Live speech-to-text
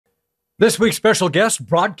This week's special guest,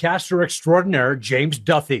 broadcaster extraordinaire James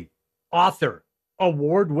Duthie, author,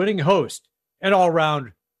 award-winning host, and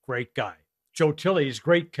all-round great guy. Joe Tilley's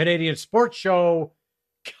Great Canadian Sports Show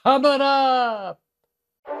coming up.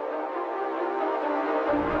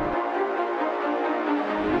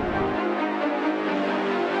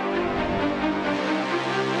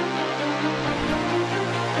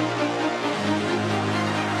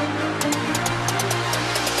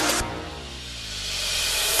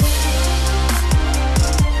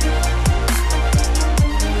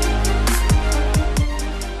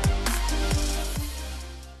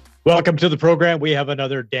 Welcome to the program. We have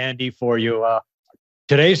another dandy for you.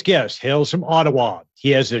 Today's guest hails from Ottawa.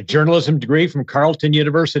 He has a journalism degree from Carleton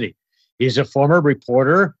University. He's a former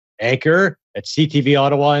reporter, anchor at CTV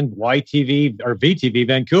Ottawa and YTV or VTV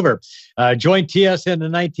Vancouver. Joined TSN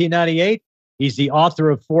in 1998. He's the author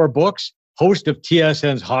of 4 books, host of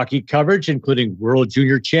TSN's hockey coverage, including World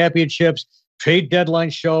Junior Championships, Trade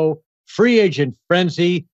Deadline Show, Free Agent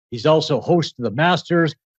Frenzy. He's also host of the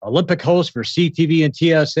Masters, Olympic host for CTV and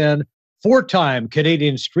TSN, 4-time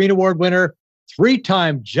Canadian Screen Award winner,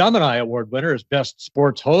 3-time Gemini Award winner as Best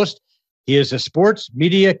Sports Host. He is a Sports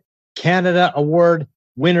Media Canada Award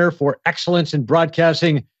winner for excellence in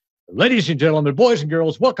broadcasting. Ladies and gentlemen, boys and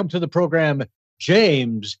girls, welcome to the program,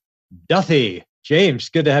 James Duthie. James,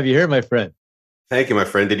 good to have you here, my friend. Thank you, my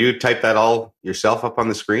friend. Did you type that all yourself up on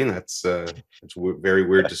the screen? That's very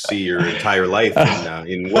weird to see your entire life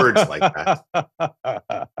in words like that.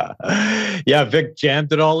 Yeah, Vic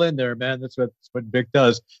jammed it all in there, man. That's what Vic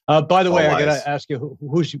does. By the way, I got to ask you,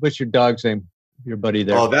 what's your dog's name? Your buddy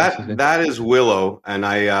there. Oh, that is Willow, and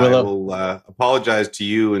I will apologize to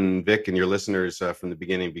you and Vic and your listeners from the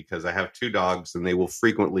beginning because I have 2 dogs, and they will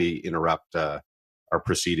frequently interrupt our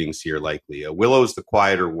proceedings here. Likely, Willow's the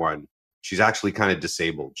quieter one. She's actually kind of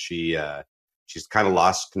disabled. She's kind of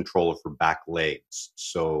lost control of her back legs.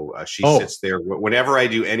 So she sits there. Whenever I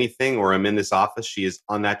do anything or I'm in this office, she is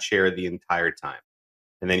on that chair the entire time.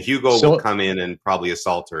 And then Hugo will come in and probably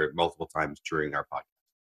assault her multiple times during our podcast.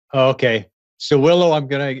 Okay. So Willow, I'm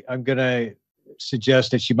gonna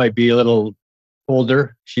suggest that she might be a little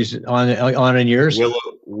older. She's on in years.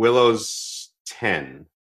 Willow's 10.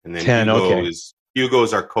 And then 10,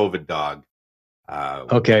 Hugo's our COVID dog.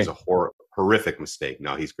 Okay. It's a horrific mistake.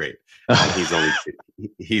 No, he's great. He's only 2.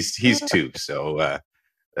 He's 2. So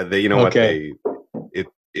it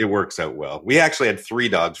works out well. We actually had 3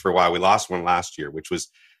 dogs for a while. We lost one last year, which was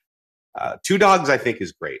 2 dogs. I think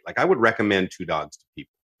is great. Like I would recommend 2 dogs to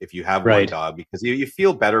people if you have one dog because you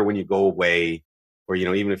feel better when you go away or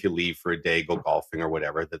even if you leave for a day, go golfing or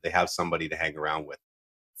whatever, that they have somebody to hang around with.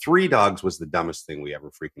 3 dogs was the dumbest thing we ever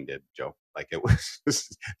freaking did, Joe. Like it was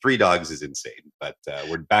 3 dogs is insane, but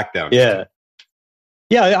we're back down. Yeah.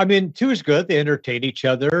 Yeah. I mean, 2 is good. They entertain each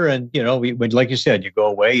other. And, when, like you said, you go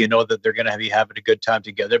away, you know that they're going to be having a good time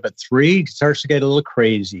together, but 3 starts to get a little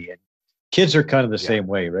crazy and kids are kind of the same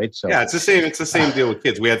way. Right. So yeah, it's the same deal with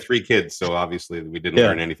kids. We had 3 kids. So obviously we didn't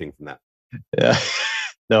learn anything from that. Yeah,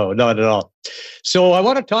 no, not at all. So I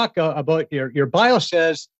want to talk about your bio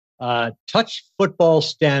says, touch football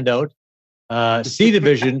standout, C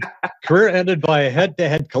division, career ended by a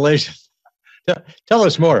head-to-head collision. Tell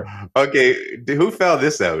us more. Okay, who found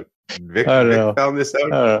this out? Vic found this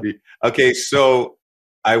out? Okay, so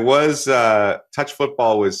I was, touch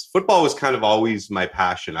football was kind of always my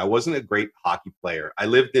passion. I wasn't a great hockey player. I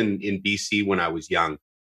lived in BC when I was young.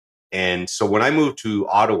 And so when I moved to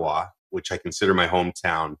Ottawa, which I consider my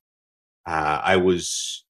hometown, I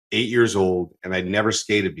was 8 years old, and I'd never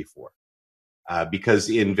skated before because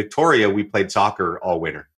in Victoria, we played soccer all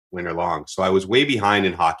winter long. So I was way behind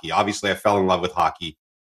in hockey. Obviously, I fell in love with hockey,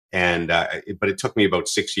 but it took me about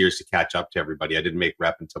 6 years to catch up to everybody. I didn't make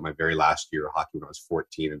rep until my very last year of hockey when I was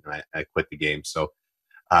 14, and I quit the game. So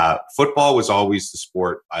football was always the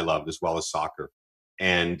sport I loved as well as soccer.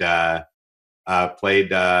 And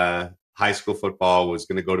played high school football, was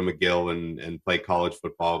going to go to McGill and play college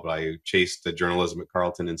football, but I chased journalism at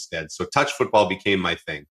Carleton instead. So touch football became my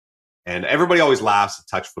thing. And everybody always laughs at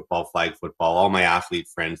touch football, flag football. All my athlete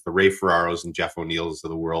friends, the Ray Ferraros and Jeff O'Neills of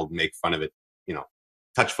the world, make fun of it.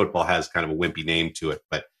 Touch football has kind of a wimpy name to it,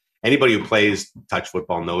 but anybody who plays touch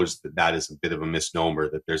football knows that is a bit of a misnomer,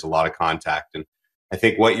 that there's a lot of contact. And I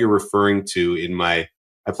think what you're referring to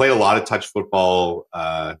I played a lot of touch football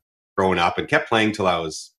growing up and kept playing till I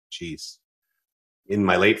was, in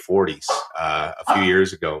my late 40s a few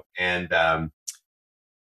years ago. And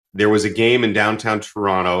there was a game in downtown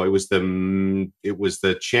Toronto. It was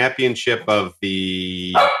the championship of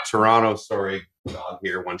the Toronto. Sorry, dog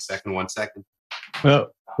here. One second.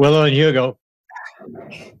 Well, Willow and Hugo.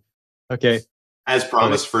 Okay. As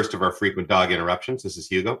promised, first of our frequent dog interruptions. This is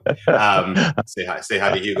Hugo. Say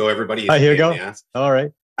hi to Hugo, everybody. Hi, Hugo. All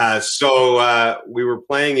right. So we were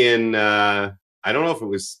playing in, I don't know if it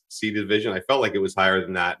was C division. I felt like it was higher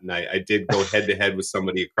than that. And I did go head to head with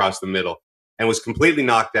somebody across the middle and was completely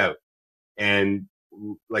knocked out and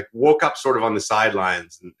like woke up sort of on the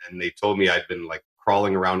sidelines. And they told me I'd been like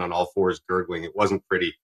crawling around on all fours, gurgling. It wasn't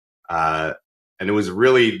pretty. And it was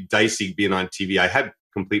really dicey being on TV. I had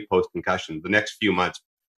complete post-concussion. The next few months,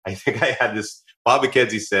 I think I had this, Bob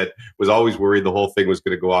McKenzie said, was always worried the whole thing was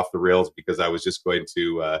going to go off the rails because I was just going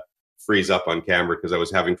to freeze up on camera because I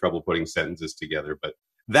was having trouble putting sentences together. But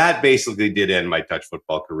that basically did end my touch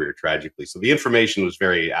football career tragically. So the information was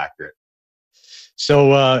very accurate.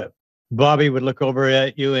 So Bobby would look over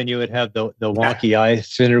at you and you would have the wonky eye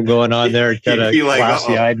syndrome going on there. I'd be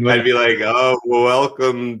like, oh, well,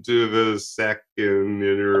 welcome to the second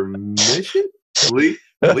intermission, please.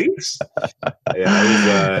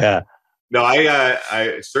 Yeah. No,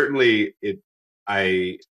 I certainly,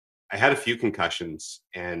 I had a few concussions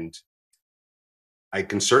and I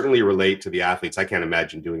can certainly relate to the athletes. I can't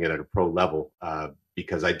imagine doing it at a pro level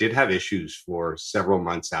because I did have issues for several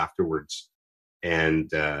months afterwards. And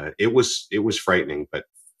it was frightening, but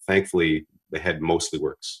thankfully the head mostly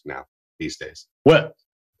works now these days. Well,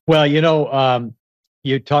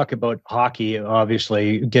 you talk about hockey,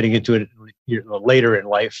 obviously getting into it later in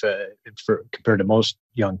life compared to most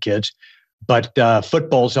young kids, but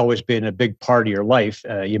football's always been a big part of your life.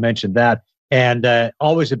 You mentioned that, and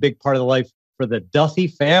always a big part of the life for the Duthie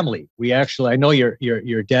family. We actually, I know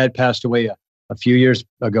your dad passed away a few years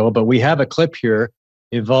ago, but we have a clip here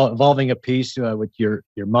involving a piece with your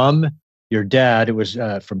mom, your dad. It was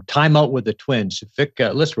from Time Out with the Twins. Vic,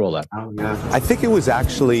 let's roll that. Oh, yeah. I think it was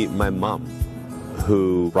actually my mom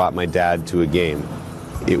who brought my dad to a game.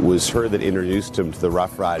 It was her that introduced him to the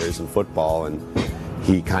Rough Riders in football, and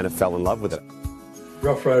he kind of fell in love with it.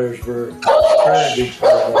 Rough Riders were a very big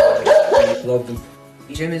part of my life. I loved them.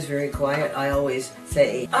 Jim is very quiet. I always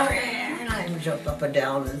say, and I jump up and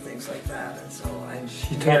down and things like that. And so I'm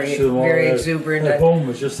very exuberant. At home,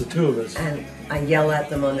 it's just the two of us. And I yell at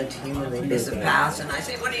them on the team when they miss a pass, and I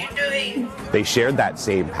say, what are you doing? They shared that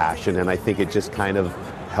same passion, and I think it just kind of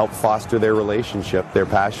helped foster their relationship, their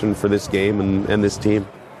passion for this game and this team.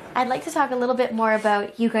 I'd like to talk a little bit more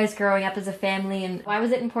about you guys growing up as a family, and why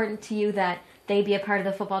was it important to you that they be a part of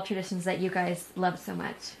the football traditions that you guys love so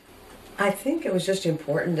much? I think it was just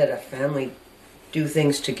important that a family do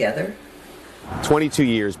things together. 22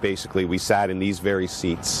 years, basically, we sat in these very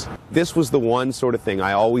seats. This was the one sort of thing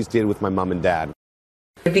I always did with my mom and dad.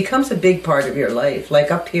 It becomes a big part of your life. Like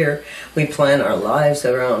up here, we plan our lives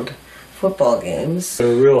around football games. A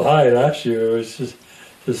real high last year. It was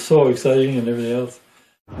just so exciting and everything else.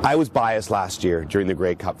 I was biased last year during the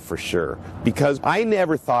Grey Cup for sure, because I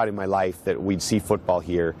never thought in my life that we'd see football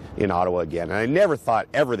here in Ottawa again. And I never thought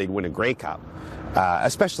ever they'd win a Grey Cup,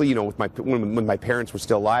 especially, with when my parents were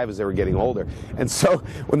still alive as they were getting older. And so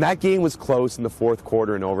when that game was close in the fourth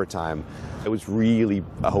quarter and overtime, I was really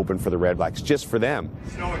hoping for the Red Blacks, just for them.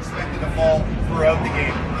 Snow expected to fall throughout the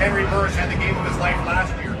game. Henry Burris had the game of his life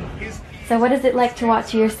last year. So what is it like to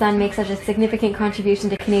watch your son make such a significant contribution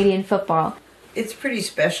to Canadian football? It's pretty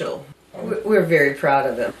special. We're very proud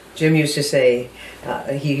of him. Jim used to say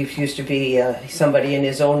he used to be somebody in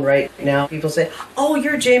his own right. Now people say, oh,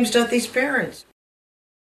 you're James Duthie's parents.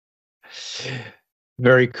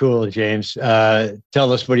 Very cool, James.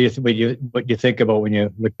 Tell us what you think about when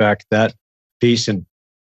you look back at that piece and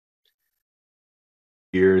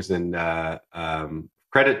years. And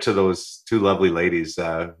credit to those two lovely ladies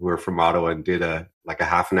who are from Ottawa and did a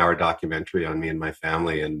half an hour documentary on me and my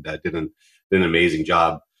family, and did an amazing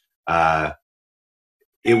job.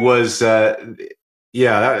 It was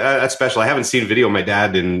that's special. I haven't seen video of my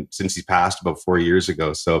dad since he passed about 4 years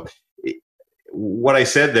ago. So what I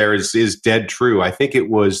said there is dead true. I think it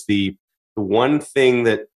was the one thing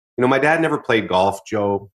that, my dad never played golf,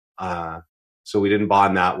 Joe. So we didn't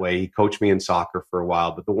bond that way. He coached me in soccer for a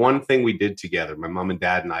while. But the one thing we did together, my mom and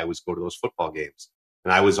dad and I, was go to those football games.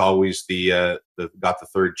 And I was always got the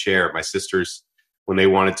third chair. My sisters, when they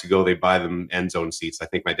wanted to go, they buy them end zone seats. I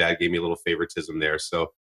think my dad gave me a little favoritism there.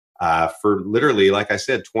 So for literally, like I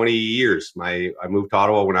said, 20 years, I moved to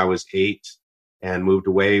Ottawa when I was 8 and moved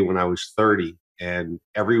away when I was 30. And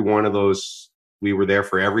every one of those, we were there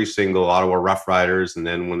for every single Ottawa Rough Riders. And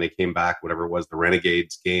then when they came back, whatever it was, the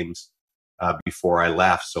Renegades games before I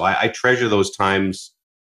left. So I treasure those times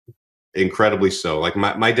incredibly so. Like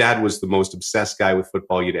my dad was the most obsessed guy with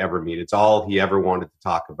football you'd ever meet. It's all he ever wanted to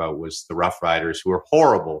talk about was the Rough Riders, who were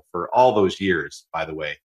horrible for all those years, by the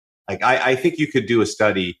way. Like I think you could do a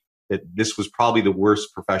study that this was probably the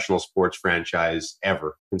worst professional sports franchise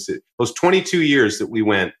ever. Those 22 years that we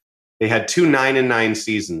went, they had 2 9-9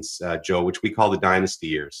 seasons, Joe, which we call the dynasty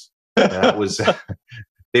years. That was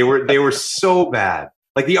they were so bad.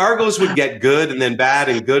 Like the Argos would get good and then bad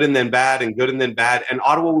and good and then bad and good and then bad, and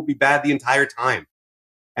Ottawa would be bad the entire time.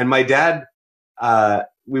 And my dad,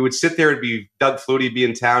 we would sit there. It'd be Doug Flutie be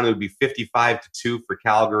in town. It would be 55-2 for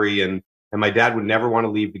Calgary, and my dad would never want to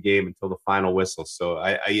leave the game until the final whistle. So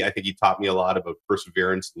I think he taught me a lot about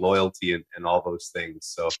perseverance, loyalty, and all those things.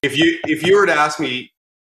 So if you were to ask me,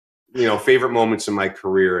 favorite moments in my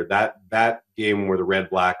career, that game where the Red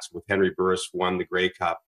Blacks with Henry Burris won the Grey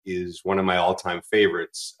Cup is one of my all-time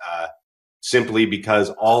favorites, simply because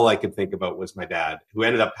all I could think about was my dad, who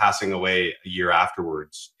ended up passing away a year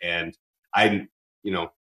afterwards. And I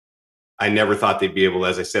never thought they'd be able,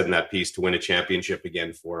 as I said in that piece, to win a championship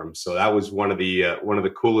again for him. So that was one of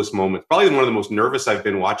the coolest moments, probably one of the most nervous I've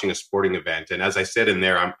been watching a sporting event. And as I said in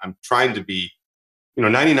there, I'm trying to be,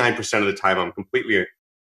 99% of the time I'm completely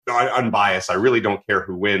unbiased. I really don't care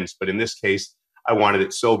who wins, but in this case, I wanted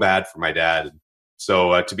it so bad for my dad.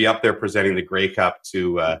 So to be up there presenting the Grey Cup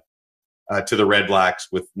to the Red Blacks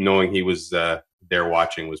with knowing he was there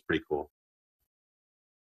watching was pretty cool.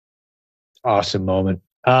 Awesome moment.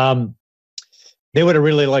 They would have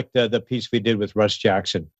really liked the piece we did with Russ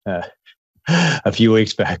Jackson a few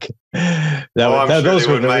weeks back. Those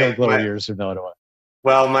were the real glow years in Ottawa.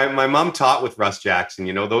 Well, my mom taught with Russ Jackson.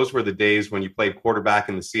 Those were the days when you played quarterback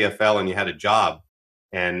in the CFL and you had a job.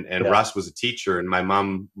 And Russ was a teacher, and my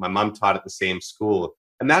mom taught at the same school.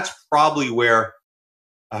 And that's probably where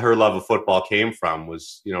her love of football came from.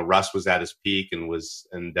 Was Russ was at his peak and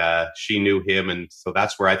she knew him, and so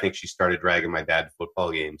that's where I think she started dragging my dad to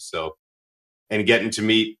football games. So, and getting to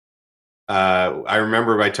meet. I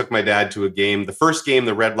remember I took my dad to a game. The first game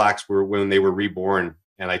the Red Blacks were when they were reborn,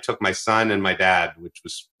 and I took my son and my dad, which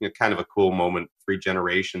was kind of a cool moment. 3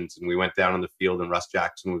 generations, and we went down on the field, and Russ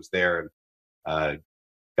Jackson was there, and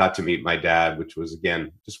got to meet my dad, which was, again,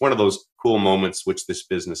 just one of those cool moments which this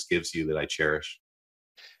business gives you that I cherish.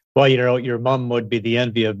 Well, your mom would be the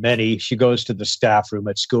envy of many. She goes to the staff room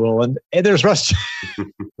at school, and there's Russ.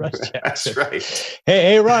 Russ Jackson. That's right.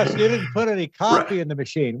 Hey, Russ, you didn't put any coffee in the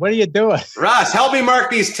machine. What are you doing? Russ, help me mark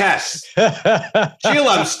these tests. Sheila,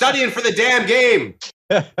 I'm studying for the damn game.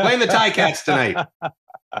 Playing the Ticats tonight.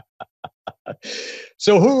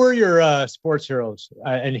 So who were your sports heroes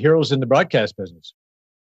and heroes in the broadcast business?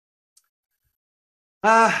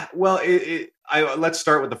 Well, let's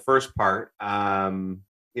start with the first part.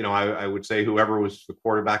 I would say whoever was the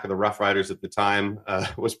quarterback of the Rough Riders at the time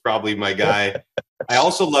was probably my guy. I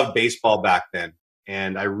also loved baseball back then,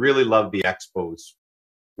 and I really loved the Expos.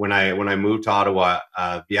 When I moved to Ottawa,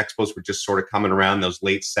 the Expos were just sort of coming around, those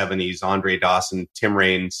late 70s, Andre Dawson, Tim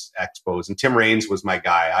Raines Expos. And Tim Raines was my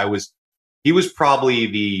guy. He was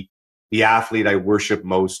probably the athlete I worshiped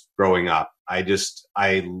most growing up. I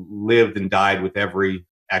lived and died with every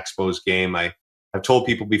Expos game. I've told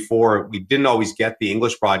people before, we didn't always get the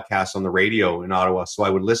English broadcasts on the radio in Ottawa, so I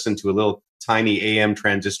would listen to a little tiny AM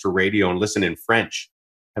transistor radio and listen in French.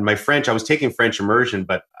 And my French, I was taking French immersion,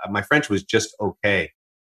 but my French was just okay.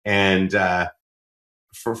 And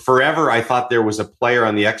for forever, I thought there was a player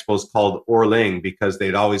on the Expos called Orling, because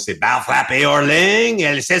they'd always say, "Bal frappé Orling,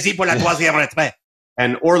 elle saisit pour la troisième retrait."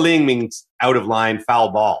 And Orling means out of line,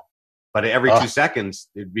 foul ball. But every 2 seconds,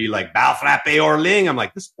 it'd be like, "Bal frappé Orling." I'm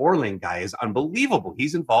like, this Orling guy is unbelievable.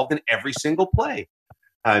 He's involved in every single play.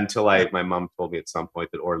 Until my mom told me at some point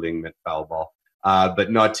that Orling meant foul ball.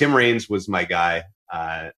 But no, Tim Raines was my guy.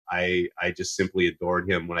 I just simply adored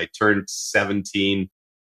him. When I turned 17,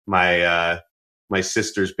 my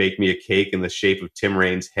sisters baked me a cake in the shape of Tim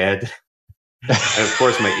Raines' head. And of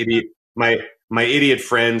course, my idiot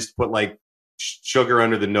friends put like sugar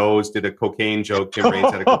under the nose, did a cocaine joke. Tim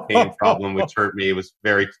Raines had a cocaine problem, which hurt me. It was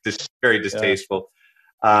very distasteful.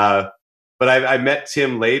 Yeah. But I met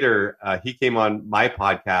Tim later. He came on my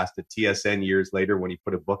podcast at TSN years later when he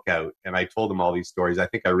put a book out, and I told him all these stories. I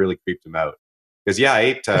think I really creeped him out. Because,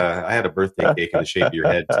 I had a birthday cake in the shape of your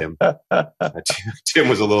head, Tim. Tim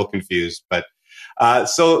was a little confused. But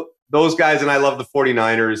so those guys, and I love the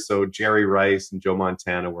 49ers. So Jerry Rice and Joe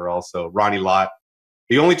Montana were also Ronnie Lott.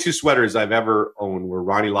 The only 2 sweaters I've ever owned were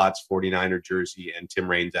Ronnie Lott's 49er jersey and Tim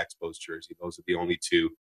Raines' Expos jersey. Those are the only 2,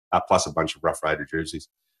 plus a bunch of Rough Rider jerseys.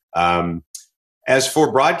 As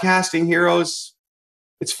for broadcasting heroes,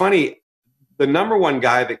 it's funny. The number one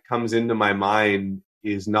guy that comes into my mind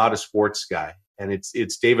is not a sports guy. And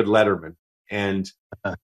it's David Letterman. And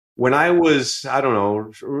when I was, I don't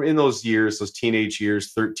know, in those years, those teenage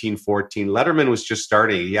years, 13, 14, Letterman was just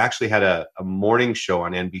starting. He actually had a morning show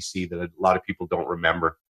on NBC that a lot of people don't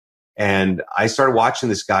remember. And I started watching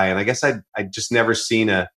this guy, and I guess I'd just never seen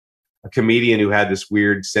a comedian who had this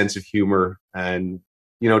weird sense of humor and,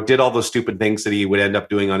 you know, did all those stupid things that he would end up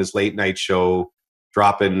doing on his late night show,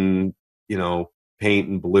 dropping, you know, paint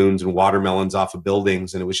and balloons and watermelons off of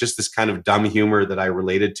buildings. And it was just this kind of dumb humor that I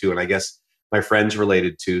related to, and I guess my friends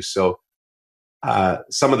related to. So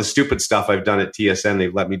some of the stupid stuff I've done at TSN,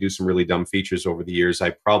 they've let me do some really dumb features over the years.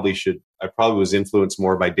 I probably was influenced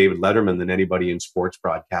more by David Letterman than anybody in sports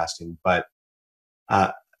broadcasting. But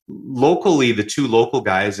locally, the two local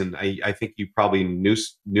guys, and I think you probably knew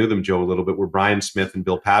them, Joe, a little bit, were Brian Smith and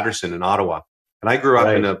Bill Patterson in Ottawa. And I grew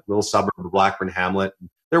up in a little suburb of Blackburn Hamlet.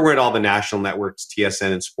 There weren't all the national networks,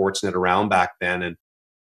 TSN and Sportsnet around back then. And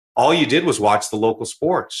all you did was watch the local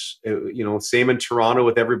sports. You know, same in Toronto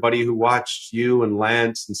with everybody who watched you and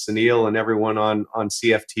Lance and Sunil and everyone on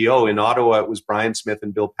CFTO. In Ottawa, it was Brian Smith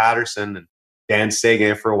and Bill Patterson and Dan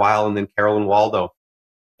Sagan for a while, and then Carolyn Waldo.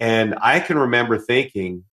 And I can remember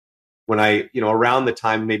thinking when I, you know, around the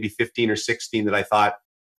time, maybe 15 or 16, that I thought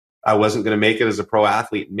I wasn't going to make it as a pro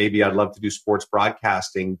athlete. Maybe I'd love to do sports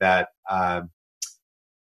broadcasting, that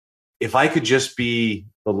if I could just be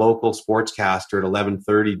the local sportscaster at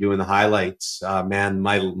 11:30 doing the highlights, man,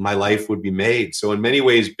 my life would be made. So in many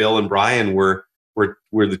ways, Bill and Brian were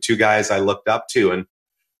the two guys I looked up to. And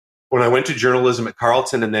when I went to journalism at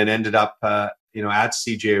Carleton and then ended up, you know, at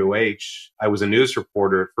CJOH, I was a news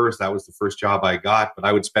reporter at first. That was the first job I got. But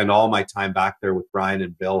I would spend all my time back there with Brian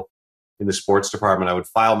and Bill in the sports department. I would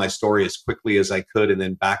file my story as quickly as I could, and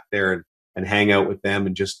then back there and hang out with them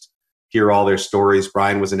and just hear all their stories.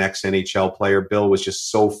 Brian was an ex-NHL player. Bill was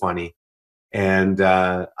just so funny. And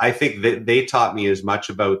I think that they taught me as much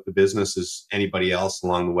about the business as anybody else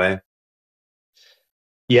along the way.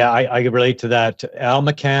 Yeah, I can relate to that. Al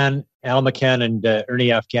McCann and Ernie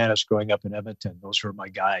Afghanis growing up in Edmonton, those were my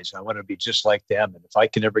guys. I want to be just like them. And if I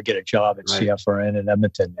can ever get a job at CFRN in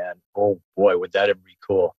Edmonton, man, oh boy, would that ever be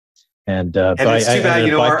cool. And it's too bad,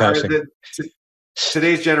 you know,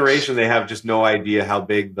 today's generation, they have just no idea how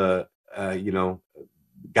big the, you know,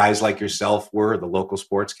 guys like yourself were, the local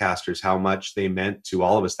sportscasters, how much they meant to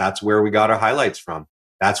all of us. That's where we got our highlights from.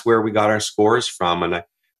 That's where we got our scores from. And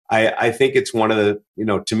I think it's one of the, you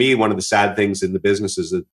know, to me, one of the sad things in the business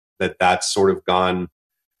is that's sort of gone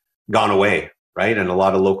away, right? And a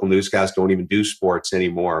lot of local newscasts don't even do sports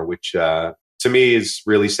anymore, which to me is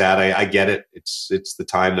really sad. I get it. It's the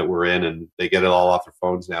time that we're in, and they get it all off their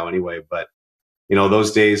phones now anyway. But you know,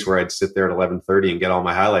 those days where I'd sit there at 11:30 and get all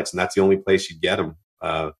my highlights, and that's the only place you'd get them.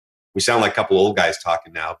 We sound like a couple old guys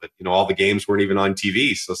talking now, but you know, all the games weren't even on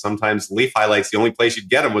TV. So sometimes Leaf highlights, the only place you'd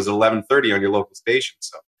get them was at 11:30 on your local station.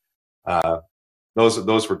 So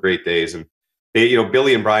those were great days. And they, you know,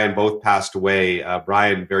 Billy and Brian both passed away.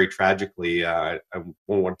 Brian very tragically. I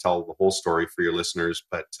won't want to tell the whole story for your listeners,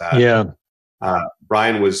 but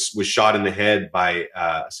Brian was shot in the head by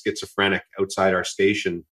a schizophrenic outside our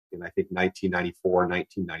station in, I think, 1994,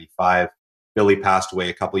 1995. Billy passed away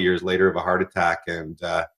a couple of years later of a heart attack. And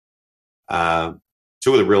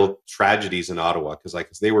two of the real tragedies in Ottawa,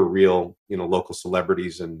 because they were real, you know, local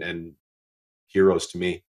celebrities and heroes to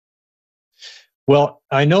me. Well,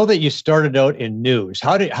 I know that you started out in news.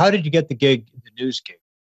 How did you get the news gig?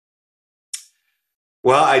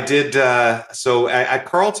 Well, I did. So at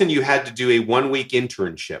Carleton, you had to do a 1-week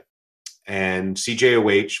internship, and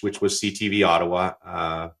CJOH, which was CTV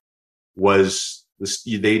Ottawa,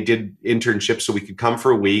 they did internships, so we could come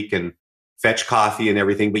for a week and fetch coffee and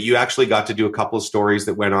everything. But you actually got to do a couple of stories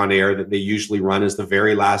that went on air that they usually run as the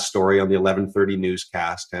very last story on the 11:30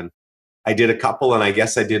 newscast. And I did a couple, and I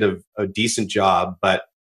guess I did a decent job. But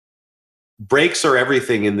breaks are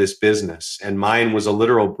everything in this business, and mine was a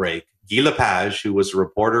literal break. Guy Lepage, who was a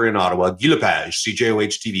reporter in Ottawa, Guy Lepage,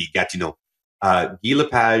 CJOH TV, Gatineau. Guy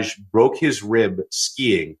Lepage broke his rib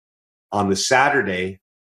skiing on the Saturday.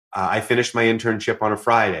 I finished my internship on a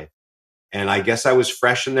Friday, and I guess I was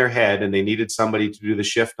fresh in their head, and they needed somebody to do the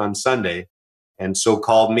shift on Sunday, and so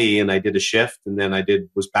called me, and I did a shift, and then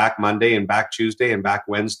was back Monday and back Tuesday and back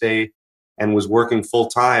Wednesday, and was working full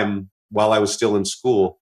time while I was still in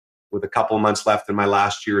school, with a couple of months left in my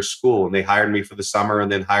last year of school. And they hired me for the summer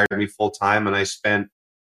and then hired me full time. And I spent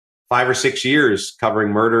 5 or 6 years covering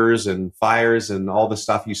murders and fires and all the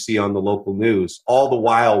stuff you see on the local news, all the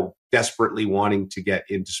while desperately wanting to get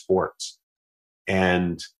into sports.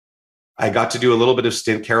 And I got to do a little bit of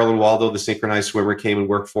stint. Carolyn Waldo, the synchronized swimmer, came and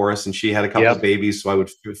worked for us, and she had a couple of babies, so I would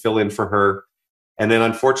fill in for her. And then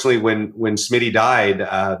unfortunately, when Smitty died,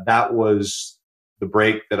 that was the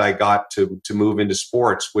break that I got to move into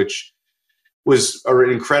sports, which was an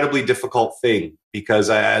incredibly difficult thing because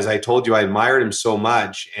as I told you, I admired him so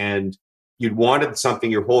much, and you'd wanted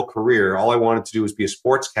something your whole career. All I wanted to do was be a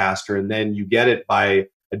sportscaster, and then you get it by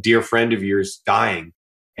a dear friend of yours dying,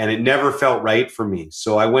 and it never felt right for me.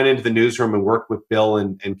 So I went into the newsroom and worked with Bill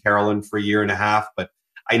and Carolyn for a year and a half, but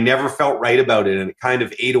I never felt right about it, and it kind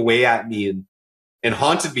of ate away at me and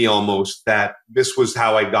haunted me almost that this was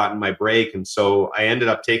how I'd gotten my break. And so I ended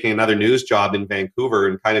up taking another news job in Vancouver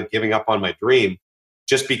and kind of giving up on my dream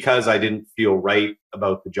just because I didn't feel right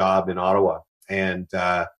about the job in Ottawa. And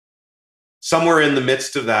somewhere in the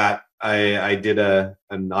midst of that, I did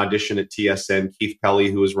an audition at TSN. Keith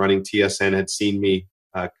Pelly, who was running TSN, had seen me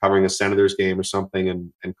covering a Senators game or something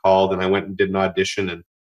and called, and I went and did an audition, and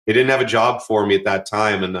they didn't have a job for me at that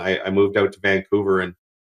time. And I moved out to Vancouver,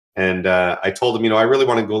 and I told him, I really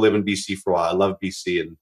want to go live in BC for a while. I love BC.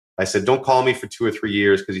 And I said, don't call me for 2 or 3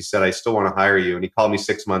 years, because he said, I still want to hire you. And he called me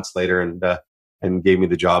 6 months later and gave me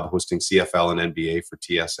the job hosting CFL and NBA for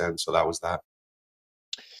TSN. So that was that.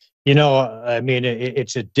 I mean,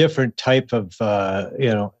 it's a different type of,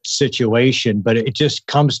 situation, but it just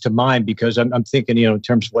comes to mind because I'm thinking, in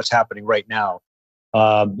terms of what's happening right now.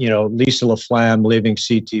 Lisa LaFlamme leaving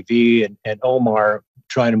CTV and Omar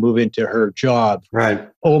trying to move into her job. Right.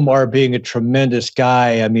 Omar being a tremendous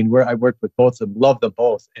guy. I mean, I worked with both of them, love them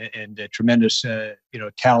both, and tremendous,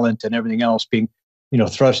 talent and everything else being,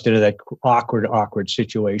 thrust into that awkward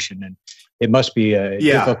situation. And it must be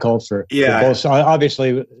difficult for both.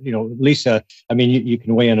 Obviously, Lisa, I mean, you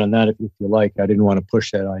can weigh in on that if you like. I didn't want to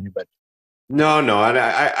push that on you, but. No.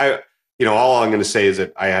 I all I'm going to say is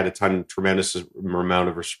that I had tremendous amount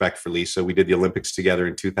of respect for Lisa. We did the Olympics together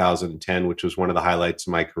in 2010, which was one of the highlights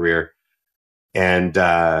of my career. And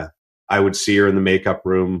I would see her in the makeup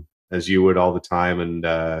room, as you would, all the time.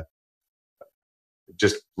 And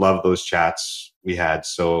just love those chats we had.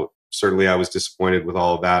 So certainly I was disappointed with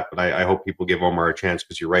all of that, but I hope people give Omar a chance,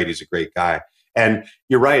 because you're right, he's a great guy. And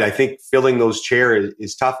you're right, I think filling those chairs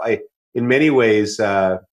is tough. In many ways,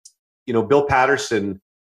 Bill Patterson,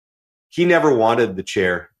 he never wanted the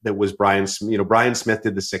chair that was Brian. Brian Smith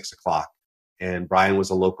did the 6 o'clock, and Brian was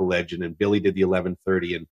a local legend, and Billy did the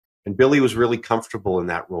 11:30, and Billy was really comfortable in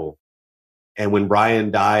that role. And when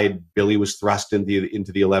Brian died, Billy was thrust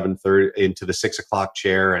into the 11:30, into the 6 o'clock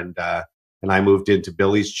chair, and I moved into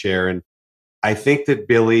Billy's chair. And I think that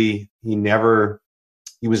Billy, he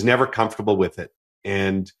was never comfortable with it,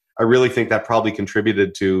 and I really think that probably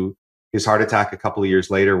contributed to his heart attack a couple of years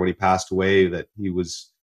later when he passed away. That he was.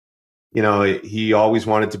 He always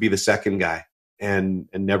wanted to be the second guy and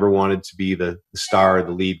never wanted to be the star,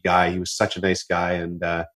 the lead guy. He was such a nice guy. And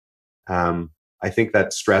I think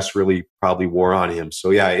that stress really probably wore on him. So,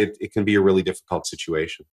 yeah, it can be a really difficult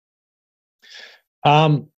situation.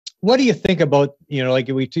 What do you think about, like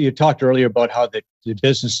you talked earlier about how the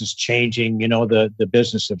business is changing, the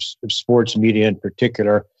business of sports media in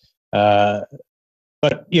particular.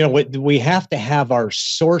 But, we have to have our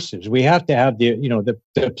sources. We have to have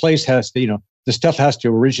the place has to, the stuff has to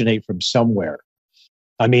originate from somewhere.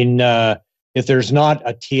 I mean, if there's not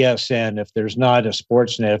a TSN, if there's not a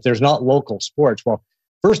Sportsnet, if there's not local sports, well,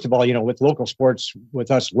 first of all, with local sports, with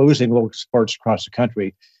us losing local sports across the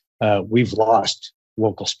country, we've lost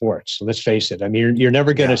local sports. So let's face it. I mean, you're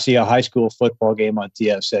never going to see a high school football game on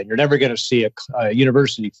TSN. You're never going to see a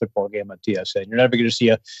university football game on TSN. You're never going to see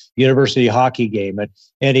a university hockey game at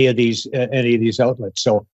any of these outlets.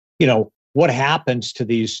 So, what happens to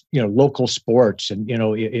these, local sports? And,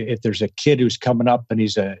 if there's a kid who's coming up and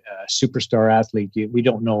he's a superstar athlete, we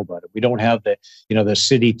don't know about it. We don't have the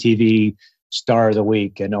city TV star of the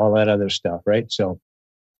week and all that other stuff. Right. So.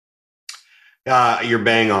 You're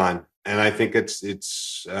bang on. And I think it's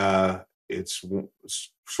sort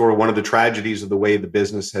of one of the tragedies of the way the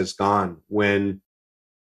business has gone. When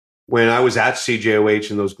I was at CJOH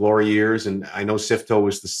in those glory years, and I know Sifto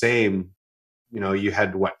was the same, you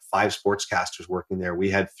had 5 sportscasters working there. We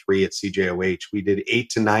had 3 at CJOH. We did 8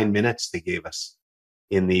 to 9 minutes they gave us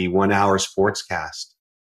in the 1 hour sportscast.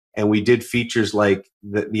 And we did features like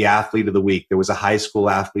the athlete of the week. There was a high school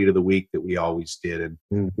athlete of the week that we always did.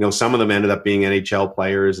 And, some of them ended up being NHL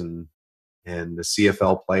players and the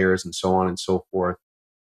CFL players and so on and so forth.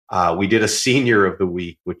 We did a senior of the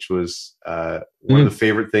week, which was one of the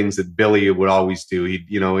favorite things that Billy would always do.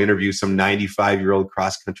 He'd, interview some 95-year-old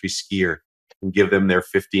cross-country skier and give them their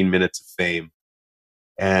 15 minutes of fame.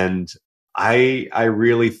 And I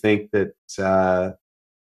really think that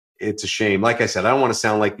it's a shame. Like I said, I don't want to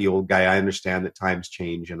sound like the old guy. I understand that times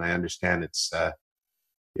change, and I understand it's,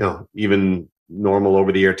 even normal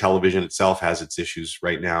over-the-air television itself has its issues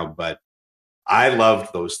right now. But I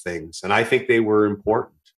loved those things, and I think they were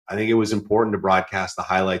important. I think it was important to broadcast the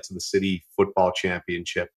highlights of the city football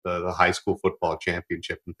championship, the high school football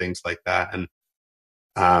championship, and things like that. And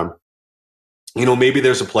maybe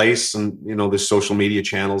there's a place, and there's social media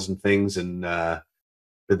channels and things, and that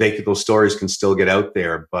those stories can still get out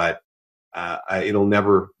there, but it'll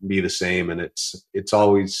never be the same. And it's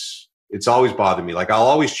always bothered me. Like, I'll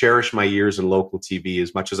always cherish my years in local TV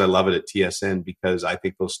as much as I love it at TSN, because I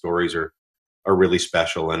think those stories are really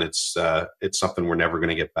special, and it's something we're never going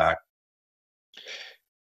to get back.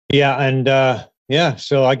 Yeah. And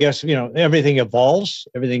so I guess, everything evolves,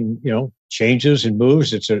 everything, changes and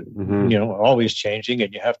moves. It's always changing,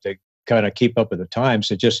 and you have to kind of keep up with the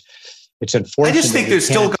times. It's unfortunate. I just think there's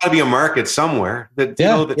still got to be a market somewhere that,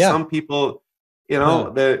 some people,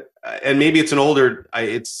 that, and maybe it's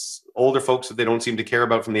it's older folks that they don't seem to care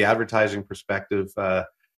about from the advertising perspective,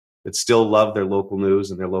 that still love their local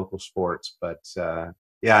news and their local sports. But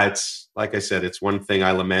it's like I said, it's one thing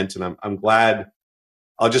I lament, and I'm glad.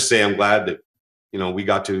 I'll just say I'm glad that we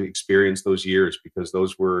got to experience those years, because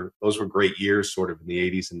those were great years, sort of in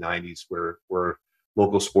the 80s and 90s, where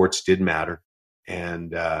local sports did matter.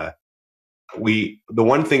 And the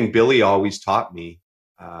one thing Billy always taught me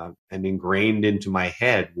and ingrained into my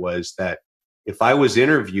head was that if I was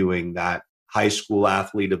interviewing that high school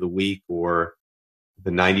athlete of the week, or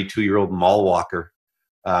the 92-year-old mall walker,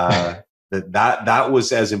 that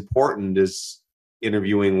was as important as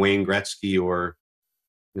interviewing Wayne Gretzky or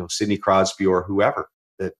Sidney Crosby or whoever.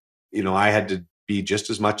 That I had to be just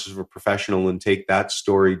as much of a professional and take that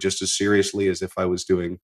story just as seriously as if I was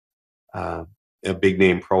doing a big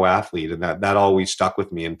name pro athlete, and that always stuck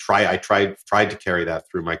with me. And I tried to carry that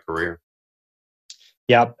through my career.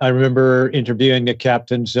 Yeah, I remember interviewing the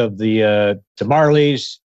captains of the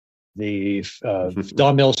Marlies, the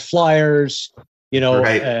Don Mills Flyers,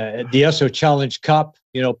 right. The Esso Challenge Cup,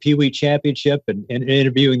 Pee Wee Championship, and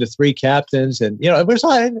interviewing the three captains, and it was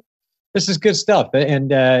like, this is good stuff,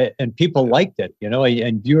 and people liked it,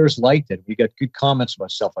 and viewers liked it. We got good comments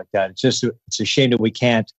about stuff like that. It's a shame that we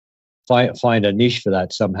can't find a niche for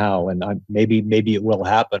that somehow, and maybe it will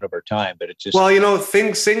happen over time, but it's just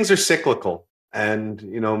things are cyclical. And,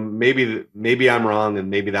 maybe I'm wrong, and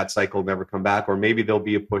maybe that cycle will never come back, or maybe there'll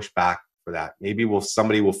be a pushback for that. Maybe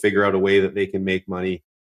somebody will figure out a way that they can make money,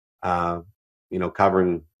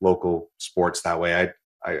 covering local sports that way.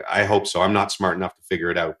 I hope so. I'm not smart enough to figure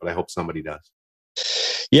it out, but I hope somebody does.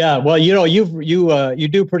 Yeah. Well, you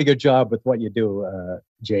do a pretty good job with what you do,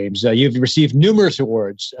 James. You've received numerous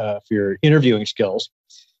awards for your interviewing skills.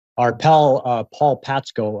 Our pal, Paul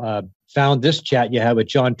Patsko, found this chat you had with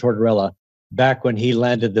John Tortorella back when he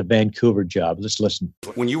landed the Vancouver job. Let's listen.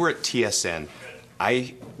 When you were at TSN,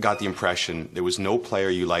 I got the impression there was no player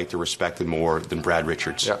you liked or respected more than Brad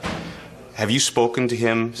Richards. Yeah. Have you spoken to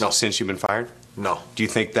him since you've been fired? No. Do you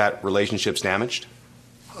think that relationship's damaged?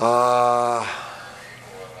 Yeah.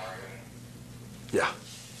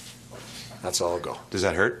 That's all I'll go. Does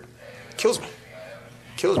that hurt? Kills me.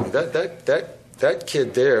 That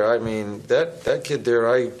kid there, that kid there,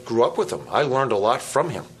 I grew up with him. I learned a lot from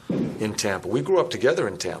him in Tampa. We grew up together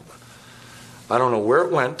in Tampa. I don't know where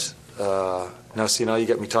it went. Now you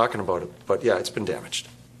get me talking about it. But yeah, it's been damaged.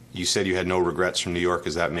 You said you had no regrets from New York.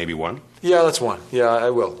 Is that maybe one? Yeah, that's one. Yeah, I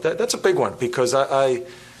will. That's a big one, because I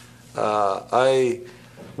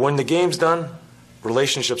when the game's done,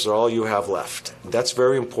 relationships are all you have left. That's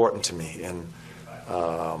very important to me. And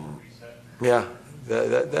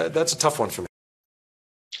that's a tough one for me.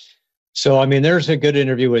 So, there's a good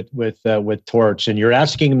interview with Torts, and you're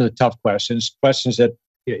asking him the tough questions that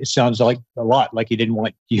it sounds like a lot like he didn't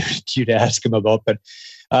want you to ask him about. But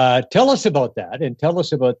tell us about that, and tell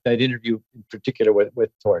us about that interview in particular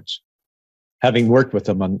with Torts, having worked with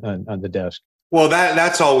him on the desk. Well,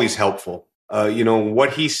 that's always helpful.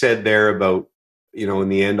 What he said there about, in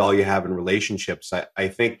the end, all you have in relationships. I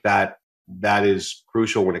think that is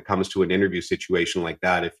crucial when it comes to an interview situation like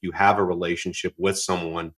that. If you have a relationship with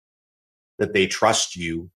someone, that they trust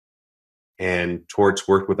you. And Torts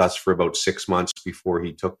worked with us for about 6 months before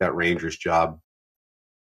he took that Rangers job.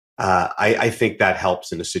 I think that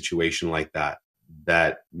helps in a situation like that.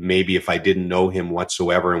 That maybe if I didn't know him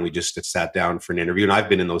whatsoever and we just sat down for an interview, and I've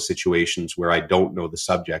been in those situations where I don't know the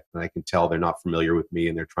subject and I can tell they're not familiar with me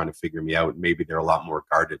and they're trying to figure me out, and maybe they're a lot more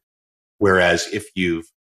guarded. Whereas if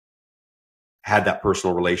you've had that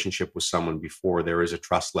personal relationship with someone before, there is a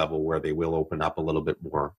trust level where they will open up a little bit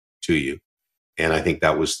more to you. And I think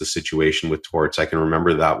that was the situation with Torts. I can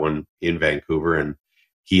remember that one in Vancouver, and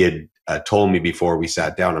he had told me before we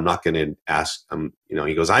sat down, I'm not going to ask him,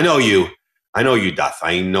 he goes, I know you. I know you, Duff.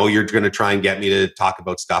 I know you're going to try and get me to talk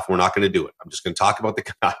about stuff. We're not going to do it. I'm just going to talk about the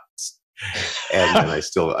guys. And then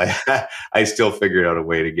I still figured out a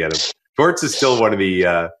way to get him. Torts is still one of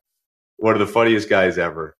the funniest guys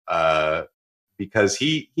ever, because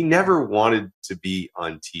he never wanted to be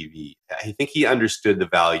on TV. I think he understood the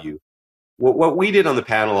value. What we did on the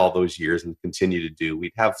panel all those years and continue to do,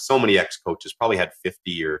 we'd have so many ex-coaches, probably had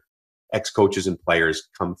 50 or ex-coaches and players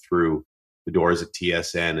come through the doors at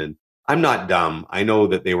TSN. And I'm not dumb. I know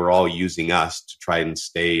that they were all using us to try and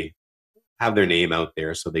have their name out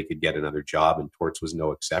there so they could get another job. And Torts was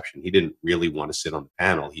no exception. He didn't really want to sit on the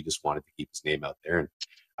panel. He just wanted to keep his name out there. And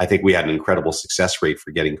I think we had an incredible success rate for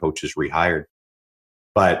getting coaches rehired.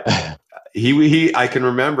 But I can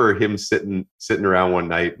remember him sitting around one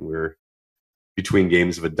night, and we were between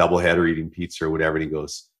games of a doubleheader eating pizza or whatever. And he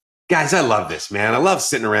goes, "Guys, I love this, man. I love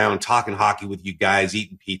sitting around talking hockey with you guys,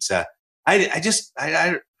 eating pizza. I just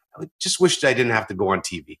wished I didn't have to go on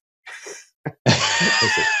TV." I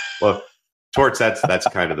said, "Well, Torts, that's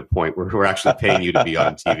kind of the point. We're actually paying you to be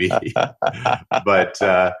on TV." But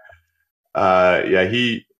yeah,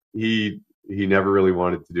 he never really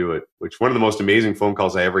wanted to do it. Which, one of the most amazing phone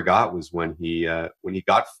calls I ever got was when he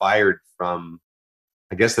got fired from,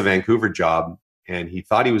 I guess, the Vancouver job, and he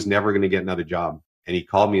thought he was never going to get another job. And he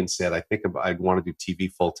called me and said, "I think I'd want to do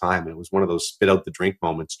TV full time." And it was one of those spit out the drink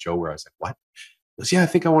moments, Joe, where I was like, "What?" He goes, "Yeah, I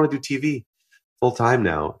think I want to do TV full time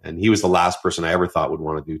now." And he was the last person I ever thought would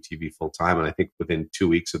want to do TV full time. And I think within 2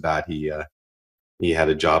 weeks of that, he had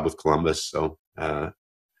a job with Columbus. So, and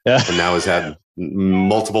now has had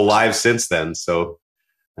multiple lives since then. So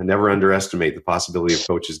I never underestimate the possibility of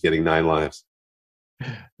coaches getting 9 lives.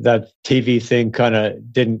 That TV thing kind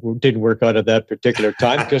of didn't work out at that particular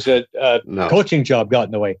time because no. Coaching job got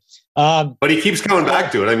in the way. But he keeps coming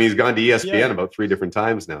back to it. I mean, he's gone to ESPN about 3 different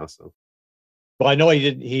times now. So, well, I know he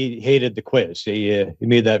didn't. He hated the quiz. He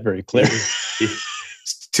made that very clear.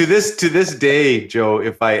 To this day, Joe,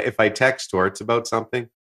 if I text Torts about something,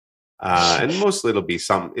 and mostly it'll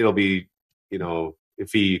be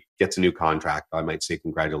if he gets a new contract, I might say,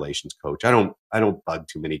 "Congratulations, coach." I don't bug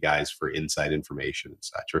too many guys for inside information and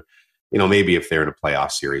such. Or, maybe if they're in a playoff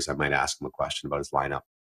series, I might ask him a question about his lineup.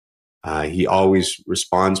 He always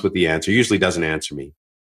responds with the answer. He usually doesn't answer me,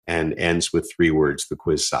 and ends with 3 words: "The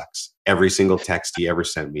quiz sucks." Every single text he ever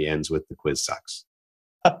sent me ends with "The quiz sucks."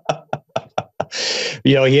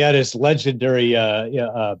 He had his legendary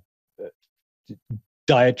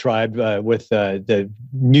diatribe with the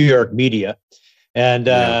New York media. And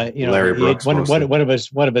Larry Brooks, one of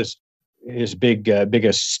his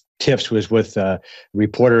biggest tips was with a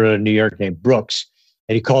reporter in New York named Brooks,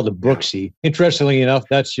 and he called him Brooksy. Interestingly enough,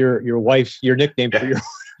 that's your nickname for your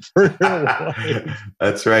wife.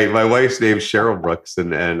 That's right. My wife's name's Cheryl Brooks,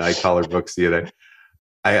 and I call her Brooksy. And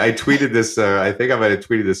I tweeted this. I think I might have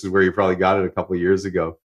tweeted this. Is where you probably got it a couple of years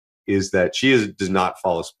ago. Is that she does not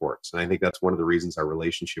follow sports. And I think that's one of the reasons our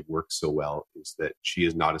relationship works so well, is that she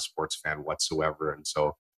is not a sports fan whatsoever. And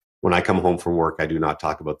so when I come home from work, I do not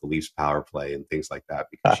talk about the Leafs power play and things like that,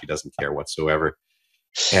 because she doesn't care whatsoever.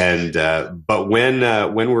 And but when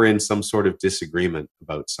we're in some sort of disagreement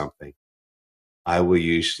about something, I will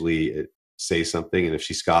usually say something. And if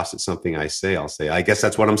she scoffs at something I'll say, "I guess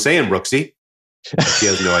that's what I'm saying, Brooksy." She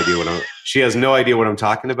has no idea what I'm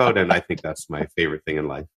talking about. And I think that's my favorite thing in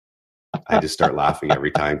life. I just start laughing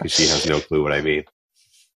every time because she has no clue what I mean.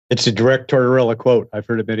 It's a direct Tortorella quote. I've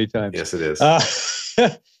heard it many times. Yes, it is.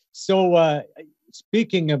 So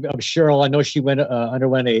speaking of Cheryl, I know she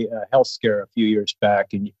underwent a health scare a few years back.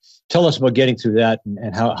 And tell us about getting through that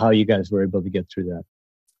and how you guys were able to get through that.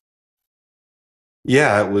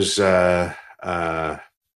 Yeah, it was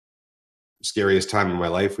scariest time in my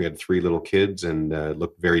life. We had 3 little kids, and it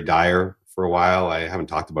looked very dire for a while. I haven't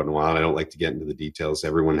talked about it in a while, and I don't like to get into the details.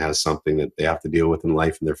 Everyone has something that they have to deal with in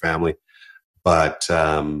life and their family. But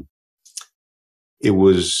it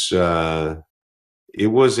was a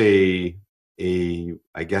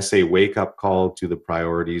I guess a wake up call to the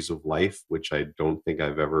priorities of life, which I don't think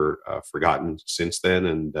I've ever forgotten since then.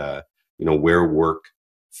 And where work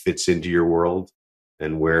fits into your world,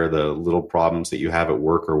 and where the little problems that you have at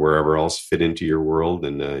work or wherever else fit into your world.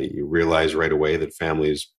 And you realize right away that family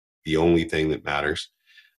is the only thing that matters.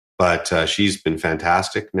 But she's been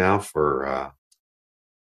fantastic now for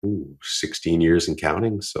 16 years and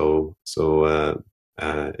counting. So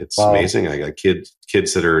it's wow. Amazing. I got kids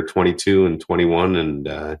that are 22 and 21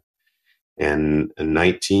 and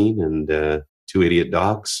 19 and 2 idiot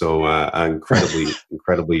dogs. So I'm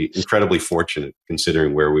incredibly fortunate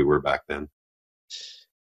considering where we were back then.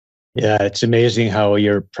 Yeah, it's amazing how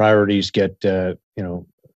your priorities get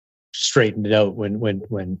straightened out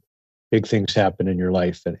when big things happen in your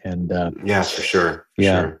life. And yeah, for sure.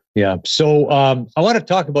 Yeah. So I want to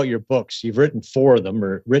talk about your books. You've written 4 of them,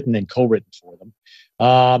 or written and co-written 4 of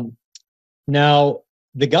them. Now,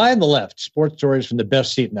 the guy on the left, Sports Stories from the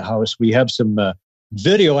Best Seat in the House. We have some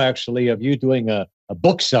video, actually, of you doing a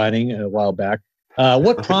book signing a while back.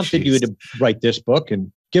 What prompted you to write this book?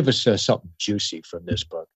 And give us something juicy from this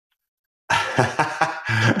book.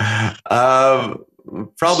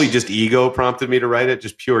 Probably just ego prompted me to write it.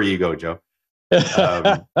 Just pure ego, Joe.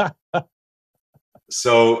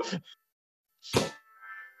 So,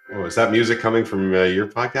 is that music coming from your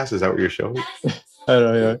podcast? Is that what you're showing? I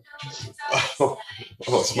don't know.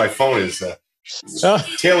 So my phone is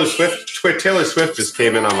Taylor Swift. Taylor Swift just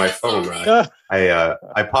came in on my phone.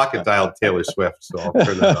 I pocket dialed Taylor Swift, so I'll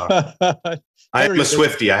turn that off. I am a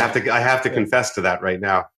Swiftie. I have to confess to that right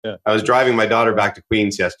now. Yeah. I was driving my daughter back to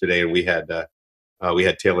Queens yesterday, and we had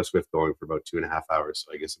Taylor Swift going for about 2.5 hours.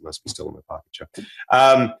 So I guess it must be still in my pocket, Joe.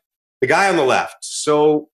 The guy on the left.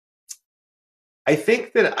 So I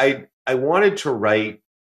think that I wanted to write,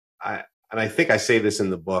 and I think I say this in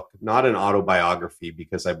the book, not an autobiography,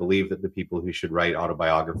 because I believe that the people who should write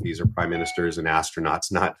autobiographies are prime ministers and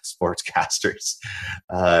astronauts, not sportscasters.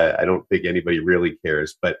 I don't think anybody really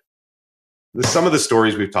cares. But some of the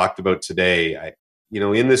stories we've talked about today,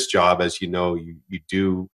 in this job, as you know,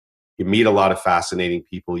 you meet a lot of fascinating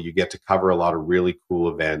people. You get to cover a lot of really cool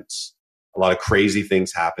events. A lot of crazy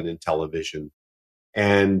things happen in television.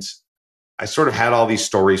 And I sort of had all these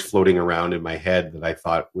stories floating around in my head that I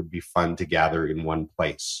thought would be fun to gather in one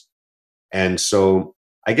place. And so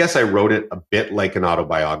I guess I wrote it a bit like an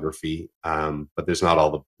autobiography, but there's not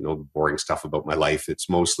all the boring stuff about my life. It's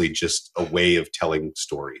mostly just a way of telling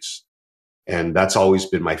stories. And that's always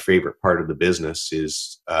been my favorite part of the business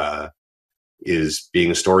is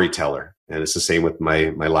being a storyteller. And it's the same with my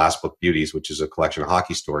last book, Beauties, which is a collection of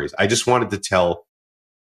hockey stories. I just wanted to tell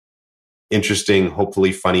interesting,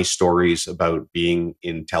 hopefully funny stories about being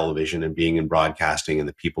in television and being in broadcasting and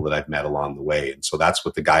the people that I've met along the way. And so that's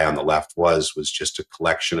what the guy on the left was just a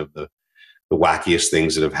collection of the wackiest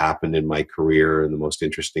things that have happened in my career and the most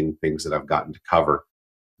interesting things that I've gotten to cover.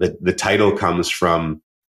 The title comes from,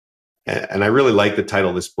 and I really like the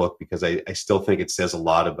title of this book because I still think it says a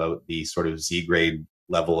lot about the sort of Z-grade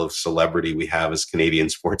level of celebrity we have as Canadian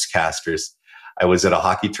sportscasters. I was at a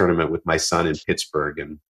hockey tournament with my son in Pittsburgh,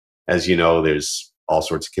 and as you know, there's all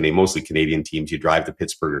sorts of mostly Canadian teams. You drive to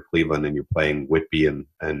Pittsburgh or Cleveland and you're playing Whitby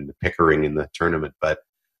and Pickering in the tournament. But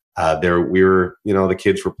the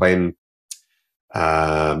kids were playing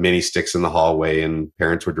mini sticks in the hallway and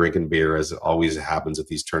parents were drinking beer, as it always happens at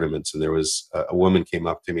these tournaments. And there was a woman came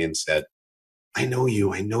up to me and said, I know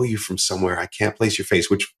you from somewhere. I can't place your face,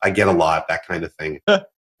 which I get a lot, that kind of thing.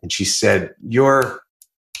 And she said, you're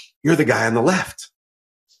the guy on the left.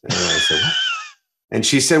 And I said, what? And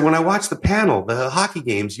she said, when I watch the panel, the hockey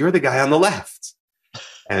games, you're the guy on the left.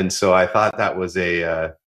 And so I thought that was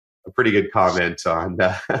a pretty good comment on,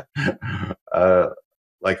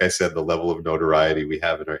 like I said, the level of notoriety we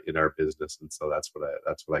have in our business. And so that's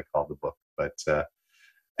what I call the book. But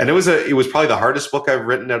and it was probably the hardest book I've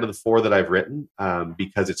written out of the 4 that I've written,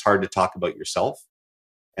 because it's hard to talk about yourself.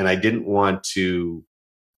 And I didn't want to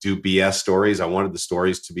do BS stories. I wanted the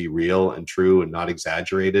stories to be real and true and not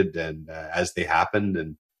exaggerated and as they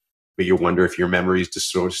happened. But you wonder if your memory is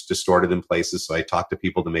distorted in places. So I talked to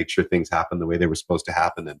people to make sure things happened the way they were supposed to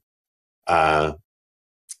happen. And,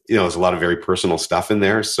 there's a lot of very personal stuff in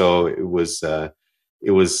there. So it was a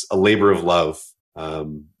labor of love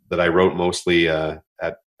that I wrote mostly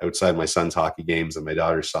outside my son's hockey games and my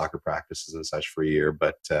daughter's soccer practices and such for a year,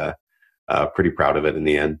 but pretty proud of it in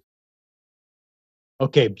the end.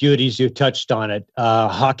 Okay, Beauties, you touched on it.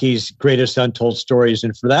 Hockey's greatest untold stories.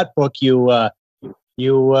 And for that book, you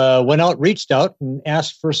went out, reached out and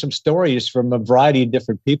asked for some stories from a variety of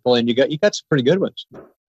different people. And you got some pretty good ones.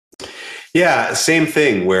 Yeah, same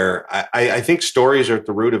thing where I think stories are at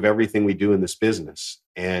the root of everything we do in this business.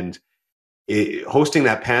 And hosting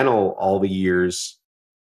that panel all the years,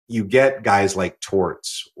 you get guys like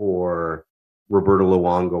Torts or Roberto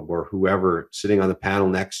Luongo or whoever sitting on the panel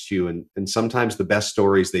next to you. And sometimes the best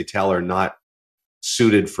stories they tell are not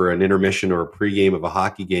suited for an intermission or a pregame of a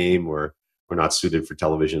hockey game or not suited for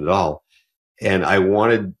television at all. And I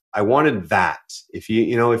wanted that. If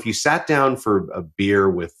you sat down for a beer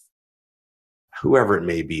with whoever it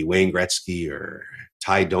may be, Wayne Gretzky or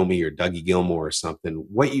Ty Domi or Dougie Gilmour or something,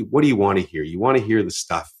 what do you want to hear? You want to hear the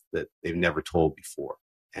stuff that they've never told before.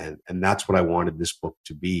 And that's what I wanted this book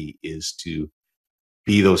to be, is to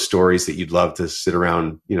be those stories that you'd love to sit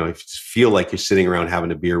around, if you feel like you're sitting around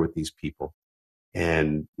having a beer with these people.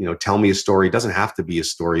 and, tell me a story. It doesn't have to be a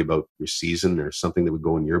story about your season or something that would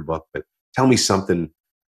go in your book, but tell me something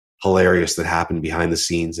hilarious that happened behind the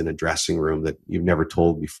scenes in a dressing room that you've never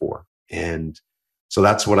told before. And so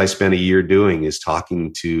that's what I spent a year doing, is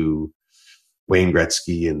talking to Wayne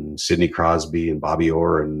Gretzky and Sidney Crosby and Bobby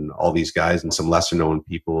Orr and all these guys and some lesser known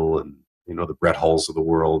people and, the Brett Hulls of the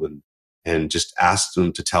world, and just asked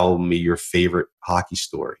them to tell me your favorite hockey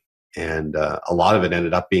story. And a lot of it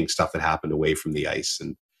ended up being stuff that happened away from the ice.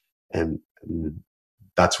 And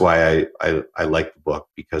that's why I like the book,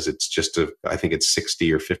 because it's just I think it's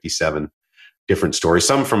 60 or 57 different stories.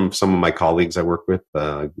 Some from some of my colleagues I work with,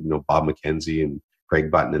 Bob McKenzie and Craig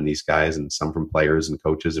Button and these guys, and some from players and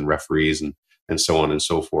coaches and referees and so on and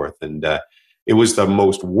so forth. And it was the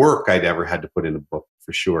most work I'd ever had to put in a book,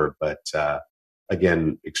 for sure. But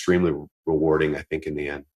again, extremely rewarding, I think, in the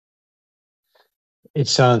end. It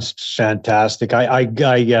sounds fantastic. I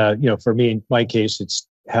for me, in my case, it's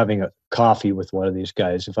having a coffee with one of these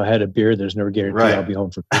guys. If I had a beer, there's never guarantee I'll be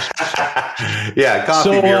home for Christmas. Yeah,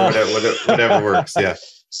 coffee, beer, whatever works. Yeah.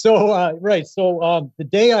 So, right. So the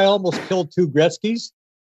day I almost killed two Gretzkys.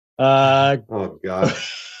 Oh God.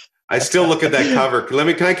 I still look at that cover. Can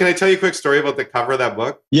I tell you a quick story about the cover of that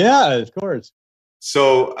book? Yeah, of course.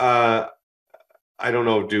 So I don't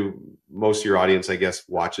know, do most of your audience, I guess,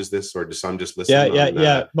 watches this, or do some just listen?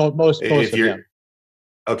 Yeah. Most of them.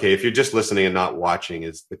 Okay, if you're just listening and not watching,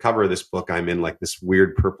 is the cover of this book. I'm in like this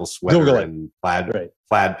weird purple sweater and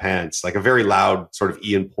plaid pants, like a very loud sort of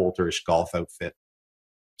Ian Poulterish golf outfit.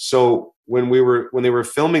 So when they were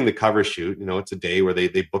filming the cover shoot, it's a day where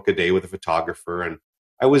they book a day with a photographer, and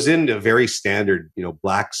I was in a very standard,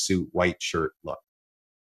 black suit, white shirt look.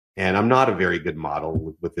 And I'm not a very good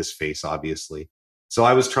model with this face, obviously. So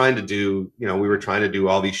I was trying to do, we were trying to do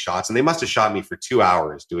all these shots, and they must have shot me for 2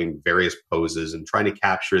 hours doing various poses and trying to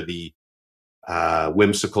capture the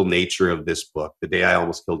whimsical nature of this book. The Day I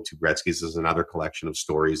Almost Killed Two Gretzkys is another collection of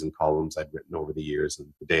stories and columns I'd written over the years. And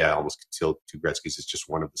The Day I Almost Killed Two Gretzkys is just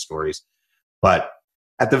one of the stories. But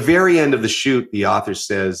at the very end of the shoot, the author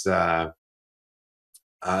says, not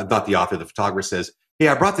the author, the photographer says, "Hey,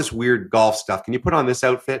 I brought this weird golf stuff. Can you put on this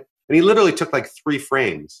outfit?" And he literally took like 3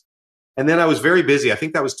 frames. And then I was very busy. I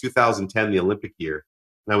think that was 2010, the Olympic year.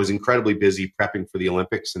 And I was incredibly busy prepping for the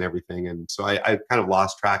Olympics and everything. And so I kind of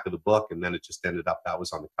lost track of the book. And then it just ended up that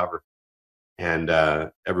was on the cover. And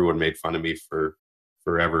everyone made fun of me for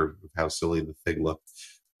forever with how silly the thing looked.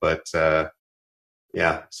 But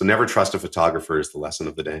yeah, so never trust a photographer is the lesson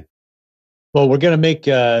of the day. Well, we're going to make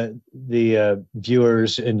the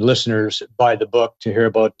viewers and listeners buy the book to hear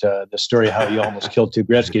about the story of how you almost killed two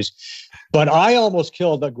Gretzkys. But I almost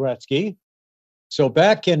killed a Gretzky. So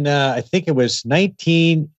back in, I think it was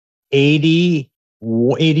 1980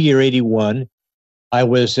 or 81, it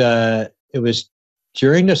was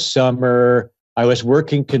during the summer. I was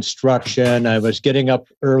working construction. I was getting up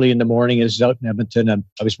early in the morning. It was out in Edmonton.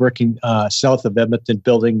 I was working south of Edmonton,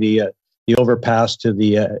 building the overpass to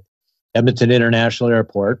the Edmonton International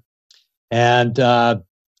Airport, and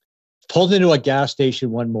pulled into a gas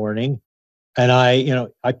station one morning. And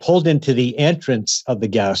I pulled into the entrance of the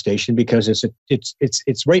gas station because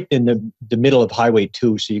it's right in the middle of Highway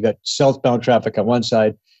 2. So you got southbound traffic on one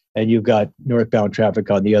side and you've got northbound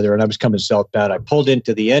traffic on the other. And I was coming southbound. I pulled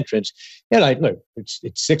into the entrance, and it's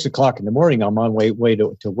 6 o'clock in the morning. I'm on way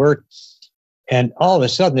to work, and all of a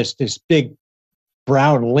sudden this big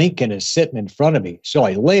brown Lincoln is sitting in front of me. So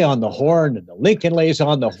I lay on the horn, and the Lincoln lays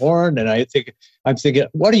on the horn, and I'm thinking,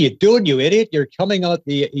 what are you doing, you idiot? You're coming out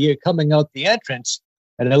the entrance.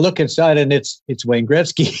 And I look inside, and it's Wayne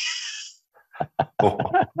Gretzky. And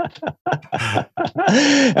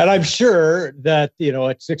I'm sure that,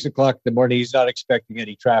 at 6 o'clock in the morning, he's not expecting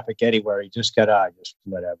any traffic anywhere. He just got just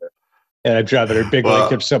whatever. And I'm driving a big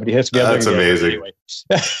Lincoln. If somebody hits me, that's amazing. Anyway.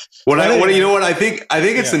 I think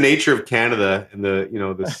it's the nature of Canada and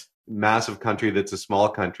this massive country that's a small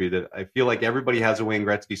country, that I feel like everybody has a Wayne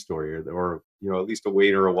Gretzky story, or at least a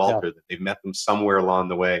Wayne or a Walter, that they've met them somewhere along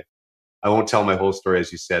the way. I won't tell my whole story,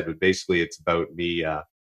 as you said, but basically it's about me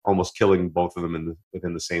almost killing both of them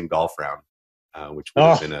within the same golf round, which would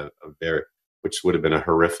have been a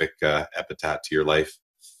horrific epitaph to your life.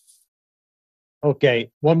 Okay,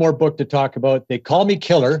 one more book to talk about. They Call Me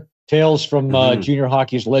Killer, Tales from Junior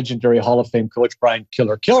Hockey's legendary Hall of Fame coach, Brian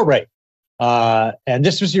Killer Kilrea. And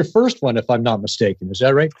this was your first one, if I'm not mistaken. Is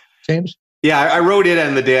that right, James? Yeah, I wrote it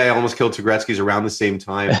on The Day I Almost Killed Two Gretzkys around the same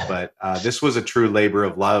time. But this was a true labor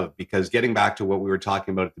of love, because getting back to what we were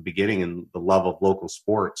talking about at the beginning and the love of local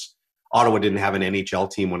sports, Ottawa didn't have an NHL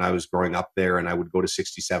team when I was growing up there, and I would go to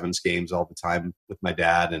 67s games all the time with my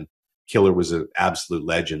dad. And Killer was an absolute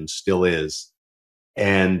legend, still is.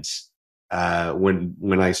 And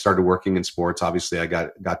when I started working in sports, obviously I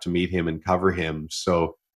got to meet him and cover him.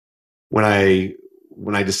 So when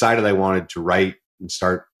I decided I wanted to write and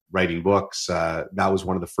start writing books, that was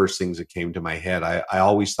one of the first things that came to my head. I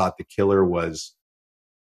always thought the killer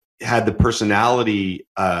had the personality,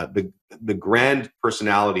 the grand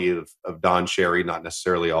personality of Don Cherry, not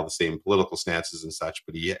necessarily all the same political stances and such,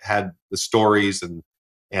 but he had the stories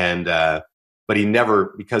but he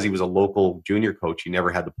never, because he was a local junior coach, he never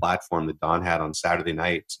had the platform that Don had on Saturday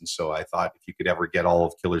nights. And so I thought if you could ever get all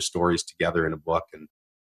of Killer's stories together in a book.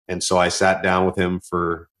 And so I sat down with him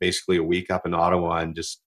for basically a week up in Ottawa and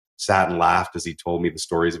just sat and laughed as he told me the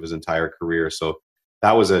stories of his entire career. So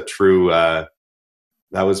that was that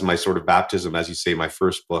was my sort of baptism, as you say, my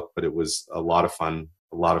first book, but it was a lot of fun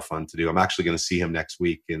to do. I'm actually going to see him next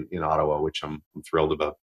week in Ottawa, which I'm thrilled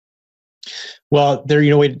about. Well, there,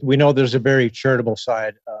 we know there's a very charitable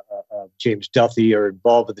side of James Duthie. You're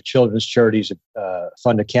involved with the children's charities,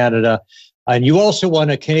 Fund of Canada. And you also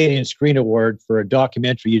won a Canadian Screen Award for a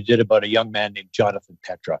documentary you did about a young man named Jonathan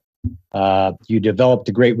Petra. You developed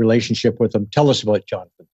a great relationship with him. Tell us about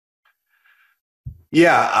Jonathan.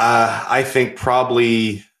 Yeah, I think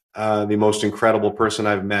probably the most incredible person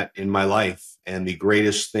I've met in my life. And the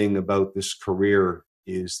greatest thing about this career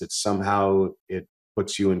is that somehow it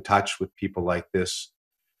puts you in touch with people like this.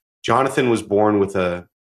 Jonathan was born with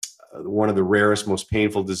one of the rarest, most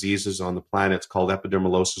painful diseases on the planet. It's called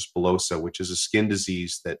epidermolysis bullosa, which is a skin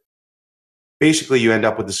disease that basically you end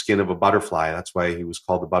up with the skin of a butterfly. That's why he was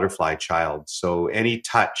called the butterfly child. So any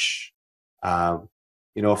touch,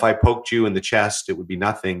 if I poked you in the chest, it would be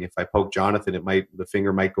nothing. If I poked Jonathan, the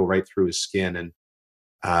finger might go right through his skin,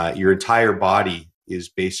 and your entire body is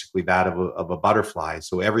basically that of a butterfly.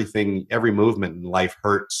 So every movement in life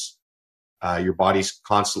hurts. Your body's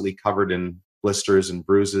constantly covered in blisters and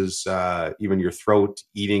bruises. Even your throat,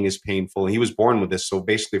 eating is painful. He was born with this. So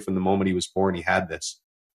basically from the moment he was born, he had this.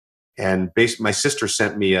 And my sister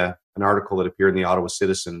sent me an article that appeared in the Ottawa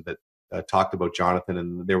Citizen that talked about Jonathan.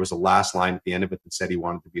 And there was a last line at the end of it that said he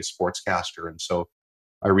wanted to be a sportscaster. And so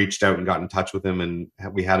I reached out and got in touch with him, and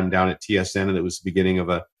we had him down at TSN, and it was the beginning of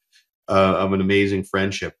an amazing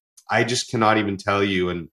friendship. I just cannot even tell you.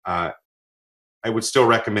 And I would still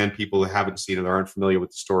recommend people who haven't seen it or aren't familiar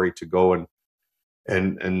with the story to go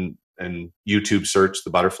and YouTube search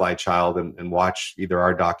The Butterfly Child and watch either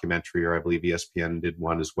our documentary, or I believe ESPN did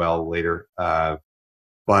one as well later.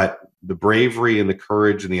 But the bravery and the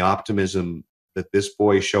courage and the optimism that this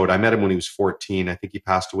boy showed. I met him when he was 14. I think he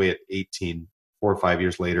passed away at 18, 4 or 5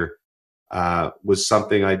 years later, was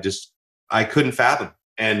something I couldn't fathom.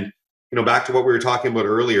 And back to what we were talking about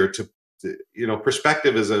earlier,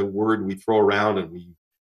 perspective is a word we throw around, and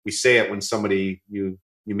we say it when somebody, you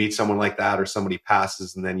meet someone like that, or somebody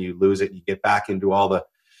passes and then you lose it. You get back into all the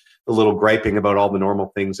little griping about all the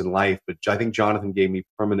normal things in life. But I think Jonathan gave me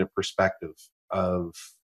permanent perspective of,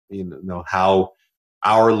 how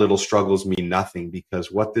our little struggles mean nothing,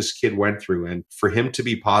 because what this kid went through, and for him to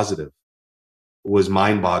be positive, was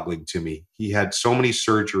mind-boggling to me. He had so many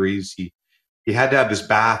surgeries. He had to have this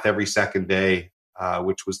bath every second day,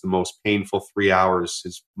 which was the most painful 3 hours.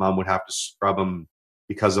 His mom would have to scrub him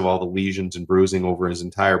because of all the lesions and bruising over his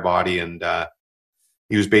entire body. And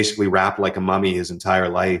he was basically wrapped like a mummy his entire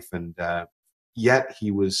life. And yet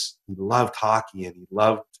he loved hockey, and he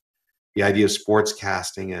loved the idea of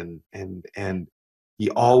sportscasting. And he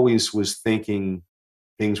always was thinking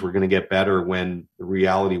things were going to get better, when the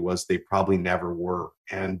reality was they probably never were.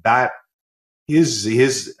 And that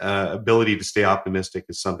his ability to stay optimistic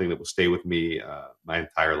is something that will stay with me my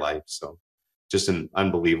entire life. So just an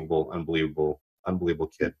unbelievable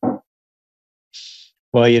kid.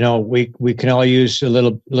 Well, we can all use a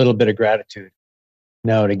little bit of gratitude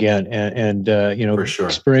now and again, and for sure.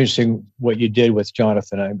 Experiencing what you did with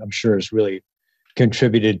Jonathan, I'm sure has really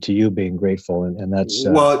contributed to you being grateful, and that's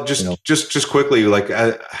just quickly, like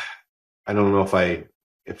I don't know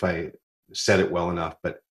if I said it well enough,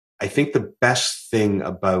 but I think the best thing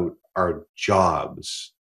about our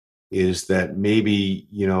jobs is that maybe,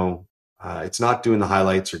 it's not doing the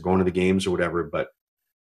highlights or going to the games or whatever, but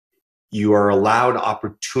you are allowed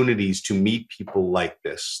opportunities to meet people like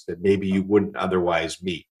this that maybe you wouldn't otherwise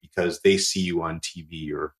meet, because they see you on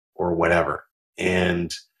TV or whatever.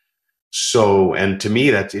 And so, and to me,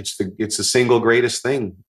 it's the single greatest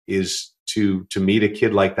thing, is to meet a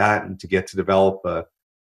kid like that and to get to develop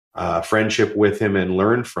a friendship with him and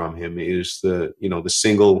learn from him, is the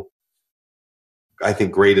single, I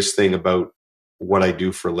think, greatest thing about what I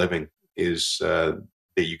do for a living, is that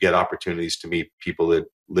you get opportunities to meet people that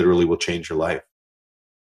literally will change your life.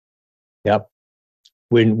 Yep.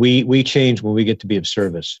 when we change when we get to be of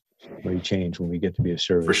service. We change when we get to be of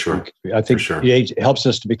service. For sure. I think it helps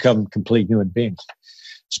us to become complete human beings.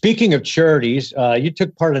 Speaking of charities, you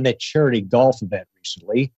took part in a charity golf event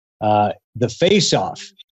recently. The face-off,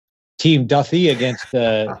 Team Duffy against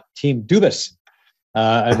Team Dubas.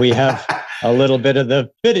 And we have a little bit of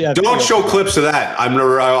the video. Don't show clips of that.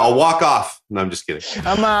 I'll walk off. No, I'm just kidding.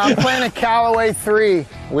 I'm playing a Callaway 3.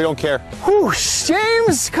 We don't care. Whew,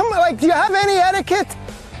 James, come on, like, do you have any etiquette?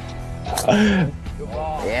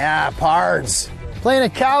 Yeah, pards. Playing a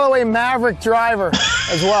Callaway Maverick driver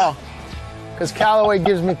as well, because Callaway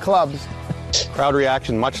gives me clubs. Crowd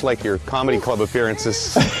reaction, much like your comedy club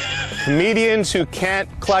appearances. Comedians who can't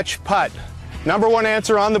clutch putt. Number one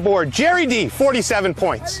answer on the board. Jerry D, 47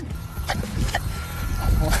 points.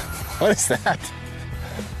 What is that?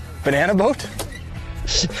 Banana boat?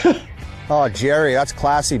 Oh, Jerry, that's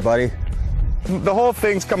classy, buddy. The whole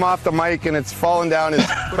thing's come off the mic and it's fallen down his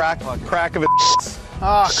crack of his.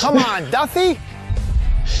 Oh, come on, Duffy.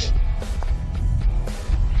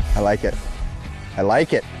 I like it. I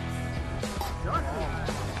like it.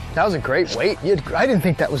 That was a great weight. I didn't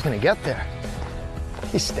think that was going to get there.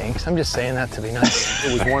 He stinks. I'm just saying that to be nice.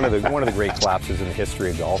 It was one of the great collapses in the history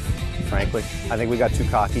of golf, frankly. I think we got too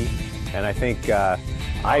cocky, and I think I,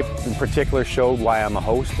 in particular, showed why I'm a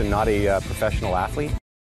host and not a professional athlete.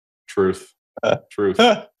 Truth. Truth.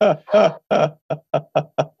 I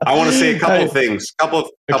want to say a couple of things.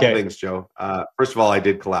 Couple things, Joe. First of all, I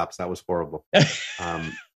did collapse. That was horrible.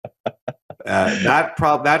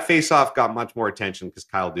 That face-off got much more attention because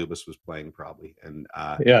Kyle Dubas was playing probably, and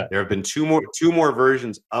there have been two more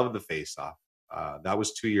versions of the face-off. That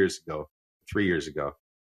was 3 years ago.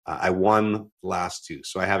 I won the last two,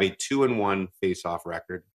 so I have a 2-1 face-off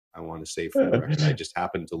record. I want to say for the record, I just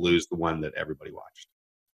happened to lose the one that everybody watched.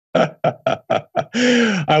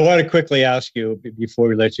 I want to quickly ask you before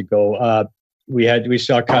we let you go. We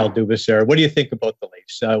saw Kyle Dubas there. What do you think about the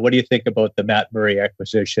Leafs? What do you think about the Matt Murray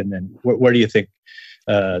acquisition, and where do you think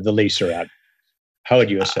the Leafs are at? How would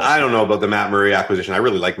you assess? I don't know about the Matt Murray acquisition. I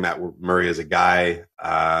really like Matt Murray as a guy.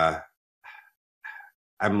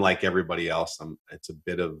 I'm like everybody else. It's a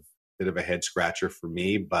bit of a head scratcher for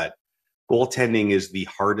me, but goaltending is the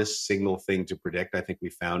hardest single thing to predict. I think we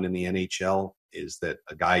found in the NHL is that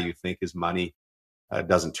a guy you think is money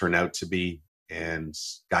doesn't turn out to be. And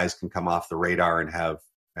guys can come off the radar and have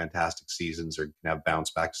fantastic seasons or can have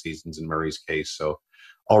bounce back seasons in Murray's case. So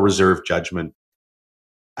I'll reserve judgment.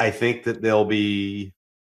 I think that they'll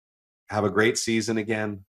have a great season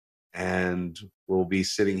again, and we'll be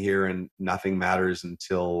sitting here and nothing matters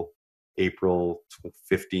until April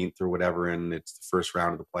 15th or whatever. And it's the first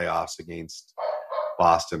round of the playoffs against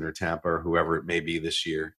Boston or Tampa or whoever it may be this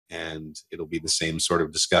year. And it'll be the same sort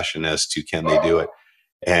of discussion as to can they do it?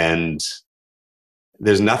 And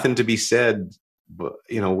there's nothing to be said, but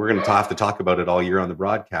we're going to have to talk about it all year on the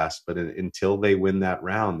broadcast. But until they win that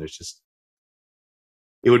round, I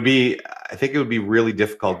think it would be really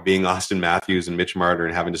difficult being Austin Matthews and Mitch Marner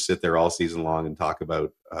and having to sit there all season long and talk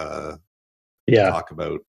about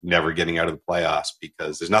never getting out of the playoffs,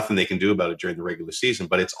 because there's nothing they can do about it during the regular season.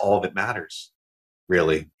 But it's all that matters,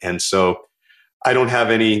 really. And so I don't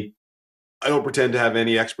pretend to have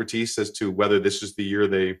any expertise as to whether this is the year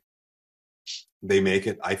they make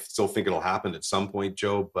it. I still think it'll happen at some point,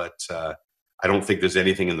 Joe, but I don't think there's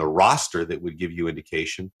anything in the roster that would give you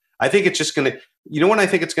indication. I think it's just going to, when I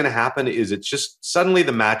think it's going to happen is it's just suddenly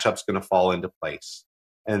the matchup's going to fall into place.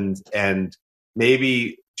 And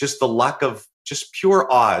maybe just the luck of just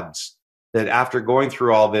pure odds that after going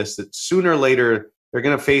through all this, that sooner or later they're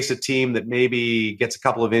going to face a team that maybe gets a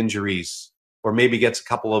couple of injuries or maybe gets a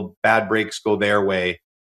couple of bad breaks go their way,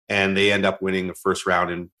 and they end up winning the first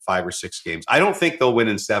round in 5 or 6 games. I don't think they'll win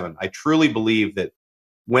in 7. I truly believe that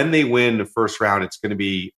when they win the first round, it'll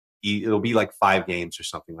be like 5 games or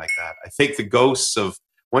something like that. I think the ghosts of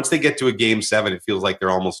once they get to a game 7, it feels like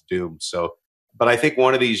they're almost doomed. So, but I think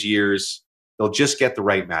one of these years they'll just get the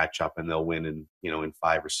right matchup and they'll win in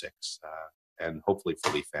 5 or 6. And hopefully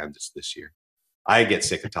for Leaf fans this year. I get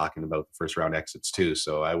sick of talking about the first round exits too.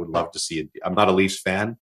 So I would love to see it. I'm not a Leafs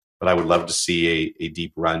fan, but I would love to see a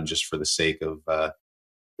deep run just for the sake of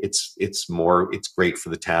it's great for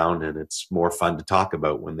the town and it's more fun to talk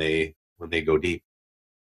about when they go deep.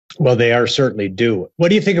 Well, they are certainly due. What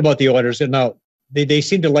do you think about the Oilers? And now they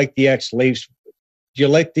seem to like the ex-Leafs. Do you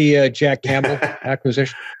like the Jack Campbell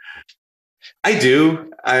acquisition? I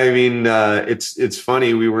do. I mean, it's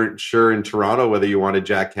funny. We weren't sure in Toronto whether you wanted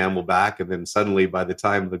Jack Campbell back, and then suddenly, by the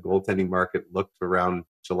time the goaltending market looked around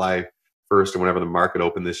July 1st or whenever the market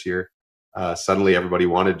opened this year, suddenly everybody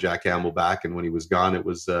wanted Jack Campbell back. And when he was gone, it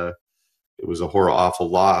was it was a awful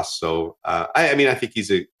loss. So I mean, I think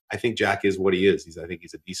Jack is what he is. I think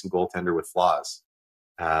he's a decent goaltender with flaws.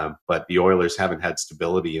 But the Oilers haven't had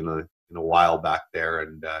stability in a while back there,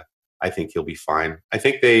 and I think he'll be fine. I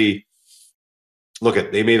think they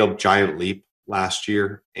made a giant leap last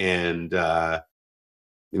year, and the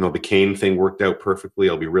Kane thing worked out perfectly.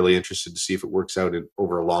 I'll be really interested to see if it works out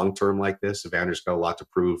over a long term like this. Evander's got a lot to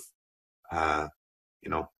prove, on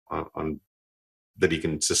that he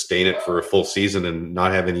can sustain it for a full season and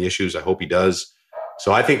not have any issues. I hope he does.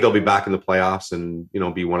 So I think they'll be back in the playoffs and,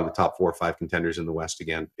 be one of the top 4 or 5 contenders in the West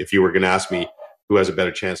again. If you were going to ask me who has a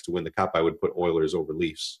better chance to win the Cup, I would put Oilers over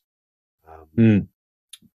Leafs.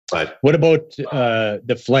 But what about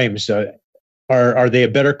the Flames? Are they a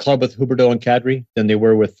better club with Huberdeau and Kadri than they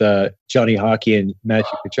were with Johnny Hockey and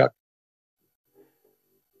Matthew Tkachuk?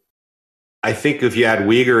 I think if you add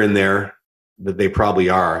Weegar in there, that they probably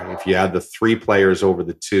are. If you add the 3 players over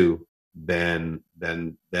the 2, then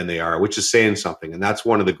they are, which is saying something. And that's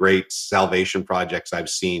one of the great salvation projects I've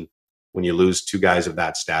seen when you lose 2 guys of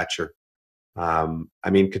that stature.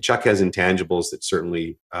 Tkachuk has intangibles that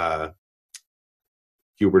certainly Huberdeau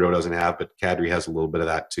doesn't have, but Kadri has a little bit of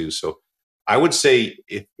that too. So I would say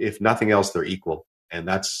if nothing else, they're equal. And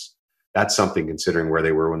that's something considering where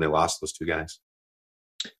they were when they lost those 2 guys.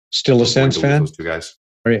 Still a Sens fan? Those 2 guys.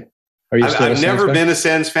 Are you still I've never been a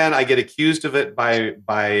Sens fan. I get accused of it by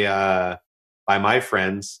my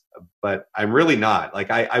friends, but I'm really not. Like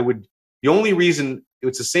the only reason,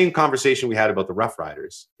 it's the same conversation we had about the Rough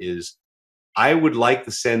Riders, is I would like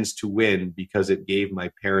the Sens to win because it gave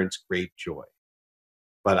my parents great joy.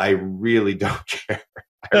 But I really don't care.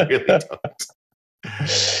 I really don't.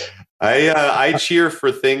 I cheer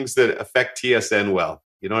for things that affect TSN well.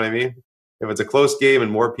 You know what I mean? If it's a close game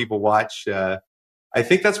and more people watch, I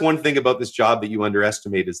think that's one thing about this job that you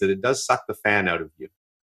underestimate, is that it does suck the fan out of you.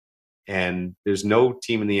 And there's no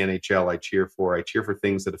team in the NHL I cheer for. I cheer for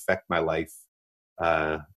things that affect my life.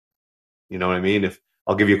 You know what I mean?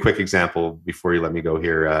 I'll give you a quick example before you let me go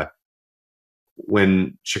here.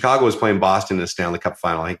 When Chicago was playing Boston in the Stanley Cup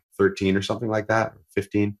final, I think 13 or something like that,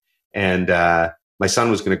 15. And my son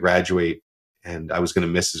was going to graduate, and I was going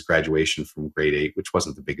to miss his graduation from grade 8, which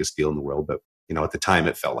wasn't the biggest deal in the world. But, at the time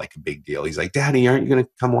it felt like a big deal. He's like, "Daddy, aren't you going to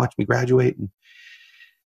come watch me graduate?"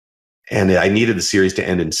 And I needed the series to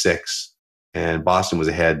end in 6. And Boston was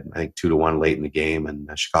ahead, I think 2-1 late in the game. And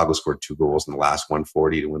Chicago scored 2 goals in the last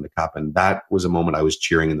 140 to win the Cup. And that was a moment I was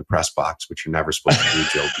cheering in the press box, which you're never supposed to do,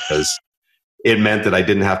 Joe, because it meant that I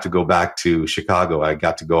didn't have to go back to Chicago. I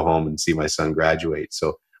got to go home and see my son graduate.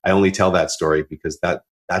 So I only tell that story because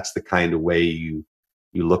that's the kind of way you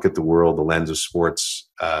look at the world, the lens of sports,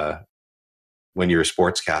 when you're a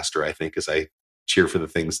sportscaster, I think, as I cheer for the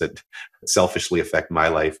things that selfishly affect my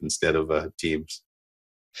life instead of teams.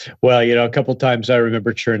 Well, a couple of times I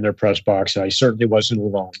remember cheering their press box, and I certainly wasn't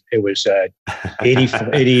alone. It was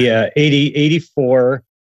 84,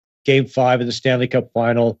 Game 5 of the Stanley Cup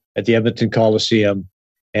final at the Edmonton Coliseum.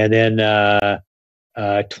 And then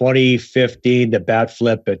 2015, the bat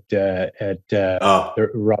flip at yeah,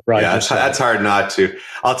 that's hard not to.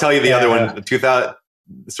 I'll tell you the other one,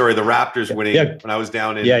 the Raptors winning when I was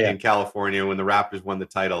down in California when the Raptors won the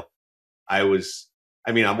title. I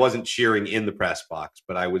wasn't cheering in the press box,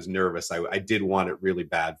 but I was nervous. I did want it really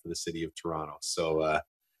bad for the city of Toronto. So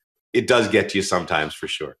it does get to you sometimes, for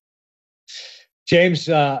sure. James,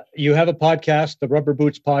 you have a podcast, the Rubber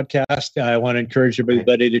Boots podcast. I want to encourage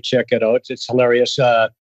everybody to check it out. It's hilarious.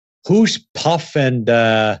 Who's Puff and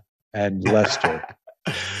Lester?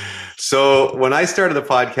 So when I started the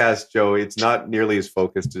podcast, Joe, it's not nearly as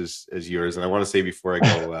focused as yours. And I want to say before I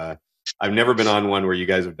go, I've never been on one where you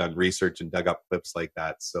guys have done research and dug up clips like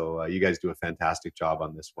that. So you guys do a fantastic job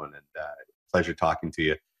on this one, and pleasure talking to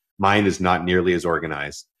you. Mine is not nearly as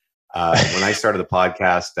organized. When I started the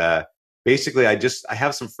podcast, basically I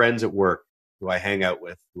have some friends at work who I hang out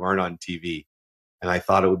with who aren't on TV, and I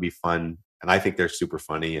thought it would be fun, and I think they're super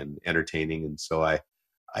funny and entertaining. And so I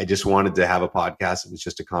just wanted to have a podcast. It was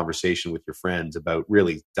just a conversation with your friends about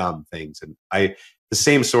really dumb things. And the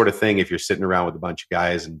same sort of thing, if you're sitting around with a bunch of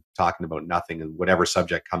guys and talking about nothing and whatever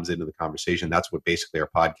subject comes into the conversation, that's what basically our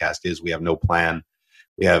podcast is. We have no plan.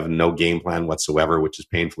 We have no game plan whatsoever, which is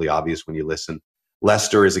painfully obvious when you listen.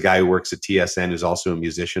 Lester is a guy who works at TSN, who's also a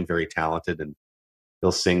musician, very talented, and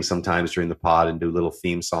he'll sing sometimes during the pod and do little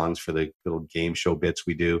theme songs for the little game show bits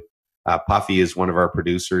we do. Puffy is one of our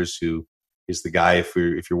producers, who is the guy, if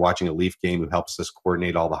you're watching a Leaf game, who helps us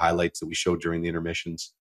coordinate all the highlights that we show during the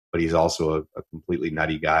intermissions. But he's also a completely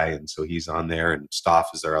nutty guy, and so he's on there. And Stoff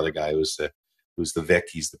is our other guy, who's the Vic.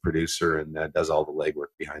 He's the producer and does all the legwork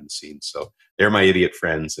behind the scenes. So they're my idiot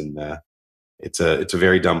friends, and it's a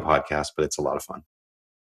very dumb podcast, but it's a lot of fun.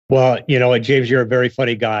 Well, James, you're a very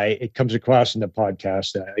funny guy. It comes across in the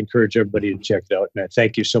podcast. I encourage everybody to check it out. And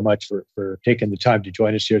thank you so much for taking the time to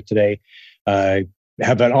join us here today.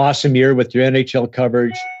 Have an awesome year with your NHL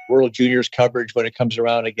coverage, World Juniors coverage when it comes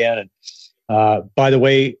around again. And by the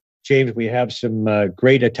way, James, we have some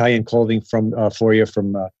great Italian clothing for you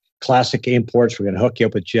from Classic Imports. We're going to hook you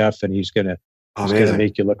up with Jeff, and he's going to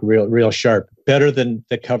make you look real sharp. Better than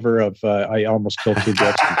the cover of I Almost Killed Two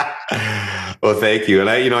Jets. Well, thank you. And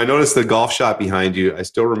I noticed the golf shot behind you. I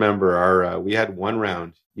still remember we had one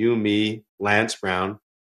round, you, me, Lance Brown.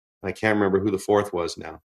 I can't remember who the fourth was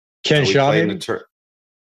now. Ken Shaw.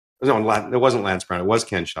 No, it wasn't Lance Brown. It was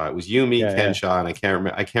Ken Shaw. It was you, me, Ken Shaw, and I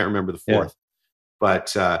can't remember the fourth.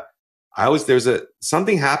 But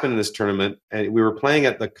something happened in this tournament, and we were playing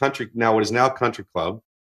at the what is now Country Club,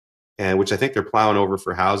 and which I think they're plowing over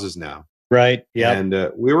for houses now. Right. Yeah.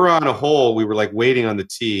 And we were on a hole. We were like waiting on the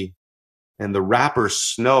tee, and the Rapper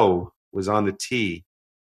Snow was on the tee,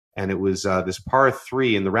 and it was this par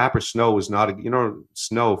 3, and the Rapper Snow was not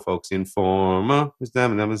Snow, folks, Informa.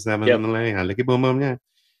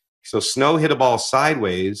 So Snow hit a ball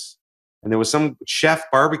sideways, and there was some chef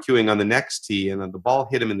barbecuing on the next tee, and the ball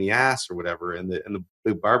hit him in the ass or whatever, and the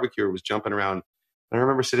barbecuer was jumping around. And I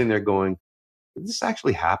remember sitting there going, did this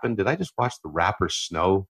actually happen? Did I just watch the Rapper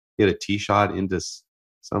Snow hit a tee shot into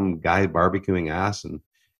some guy barbecuing ass and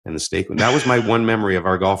the steak? That was my one memory of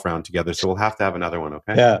our golf round together, so we'll have to have another one,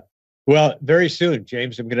 okay? Yeah. Well, very soon,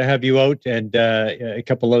 James. I'm going to have you out and a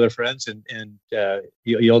couple other friends, and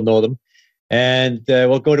you'll know them. And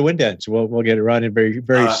we'll go to Windance. We'll get it running very,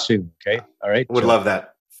 very soon. Okay. All right. Would love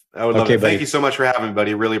that. I would love it. Thank you so much for having me,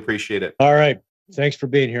 buddy. Really appreciate it. All right. Thanks for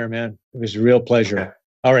being here, man. It was a real pleasure. Okay.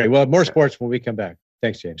 All right. Well, more sports when we come back.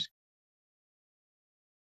 Thanks, James.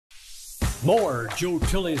 More Joe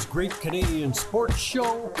Tilley's Great Canadian Sports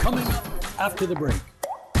Show coming up after the break.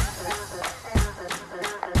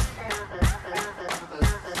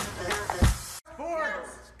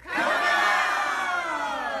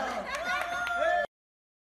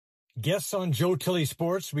 Guests on Joe Tilley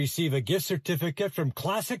Sports receive a gift certificate from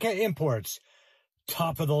Classica Imports.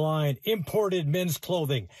 Top of the line imported men's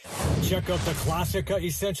clothing. Check out the Classica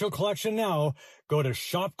Essential Collection now. Go to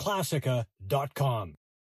shopclassica.com.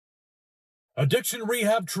 Addiction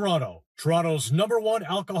Rehab Toronto, Toronto's #1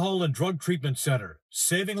 alcohol and drug treatment center,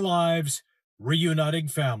 saving lives, reuniting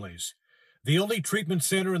families. The only treatment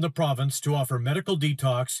center in the province to offer medical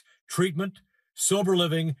detox, treatment, sober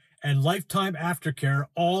living, and lifetime aftercare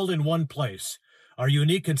all in one place. Our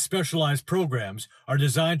unique and specialized programs are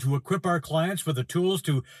designed to equip our clients with the tools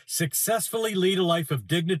to successfully lead a life of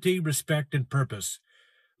dignity, respect, and purpose.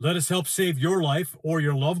 Let us help save your life or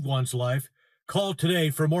your loved one's life. Call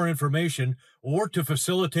today for more information or to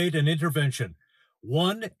facilitate an intervention.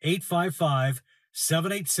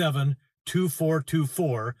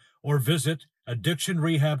 1-855-787-2424 or visit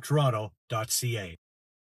addictionrehabtoronto.ca.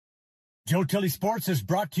 Joe Tilley Sports is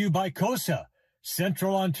brought to you by COSA,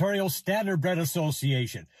 Central Ontario Standardbred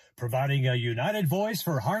Association, providing a united voice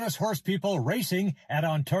for harness horse people racing at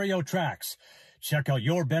Ontario tracks. Check out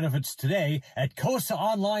your benefits today at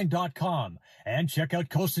COSAonline.com and check out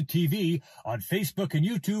COSA TV on Facebook and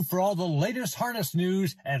YouTube for all the latest harness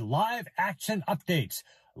news and live action updates.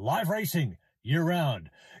 Live racing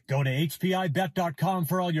year-round. Go to HPIBet.com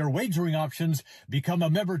for all your wagering options. Become a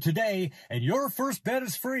member today, and your first bet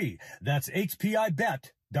is free. That's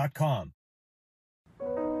HPIBet.com.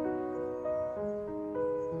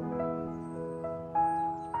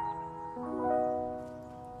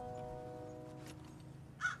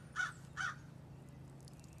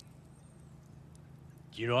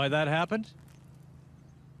 Do you know why that happened?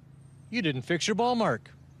 You didn't fix your ball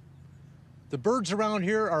mark. The birds around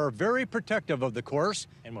here are very protective of the course,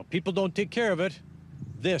 and when people don't take care of it,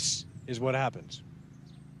 this is what happens.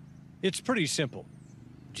 It's pretty simple.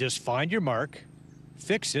 Just find your mark,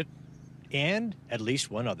 fix it, and at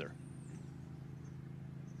least one other.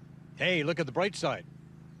 Hey, look at the bright side.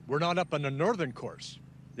 We're not up on the northern course.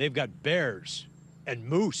 They've got bears and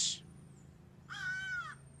moose.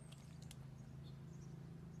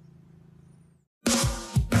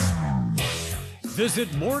 Visit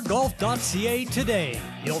moregolf.ca today.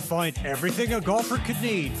 You'll find everything a golfer could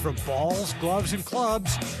need, from balls, gloves, and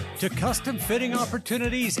clubs to custom fitting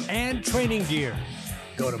opportunities and training gear.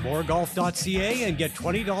 Go to moregolf.ca and get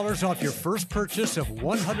 $20 off your first purchase of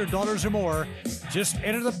 $100 or more. Just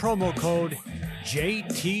enter the promo code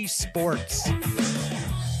JT Sports.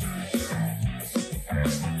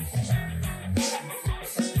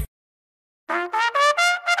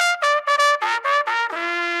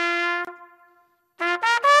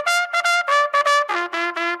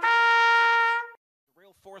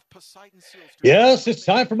 Yes, it's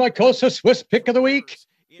time for my COSA Swiss Pick of the Week.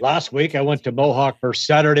 Last week, I went to Mohawk for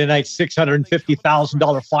Saturday night's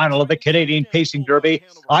 $650,000 final of the Canadian Pacing Derby.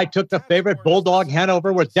 I took the favorite Bulldog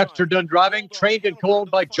Hanover with Dexter Dunn driving, trained and co-owned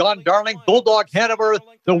by John Darling. Bulldog Hanover,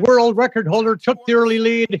 the world record holder, took the early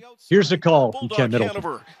lead. Here's the call from Ken Middleton.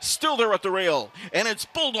 Hanover still there at the rail, and it's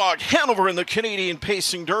Bulldog Hanover in the Canadian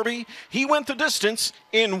Pacing Derby. He went the distance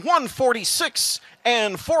in 1:46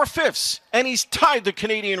 and 4/5, and he's tied the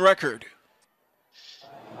Canadian record.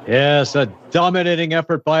 Yes, a dominating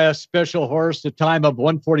effort by a special horse. The time of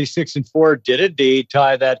 1:46 and 4 did indeed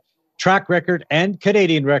tie that track record and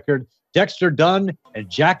Canadian record. Dexter Dunn and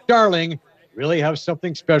Jack Darling really have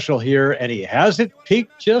something special here, and he hasn't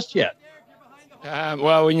peaked just yet.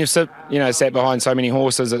 Well, when you sit behind so many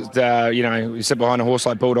horses, you sit behind a horse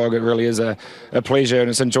like Bulldog, it really is a pleasure and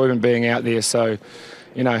it's enjoyment being out there. So,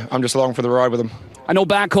 I'm just along for the ride with him. I know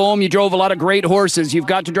back home you drove a lot of great horses. You've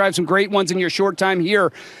got to drive some great ones in your short time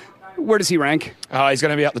here. Where does he rank? Oh, he's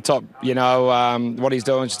going to be at the top. What he's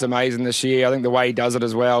doing is just amazing this year. I think the way he does it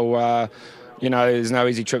as well, there's no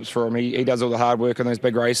easy trips for him. He does all the hard work in those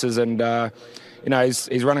big races, and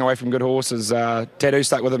he's running away from good horses. Tattoo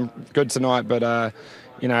stuck with him good tonight, but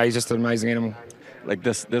he's just an amazing animal. Like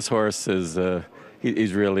this horse is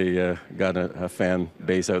he's really got a fan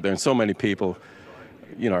base out there, and so many people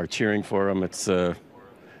are cheering for him. It's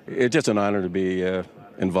just an honor to be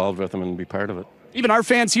involved with him and be part of it. Even our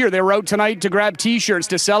fans here, they were out tonight to grab T-shirts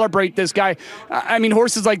to celebrate this guy. I mean,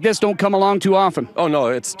 horses like this don't come along too often. Oh, no,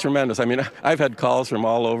 it's tremendous. I mean, I've had calls from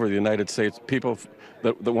all over the United States, people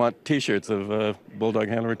that want T-shirts of Bulldog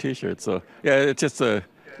Hanover T-shirts. So, yeah, it's just a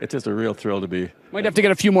real thrill to be. Might have to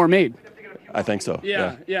get a few more made. I think so.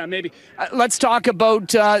 Yeah, maybe. Let's talk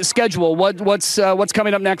about schedule. What's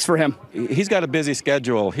coming up next for him? He's got a busy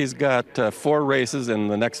schedule. He's got 4 races in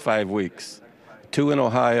the next 5 weeks. 2 in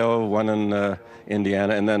Ohio, 1 in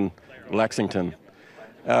Indiana, and then Lexington.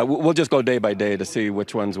 We'll just go day by day to see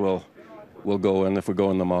which ones we'll go in, if we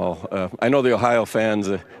go in them all. I know the Ohio fans,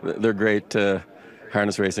 they're great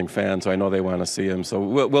harness racing fans, so I know they want to see him. So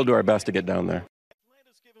we'll do our best to get down there.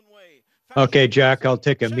 Okay, Jack, I'll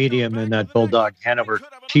take a medium in that Bulldog Hanover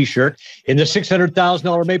T-shirt. In the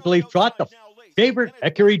 $600,000 Maple Leaf Trot, the favorite,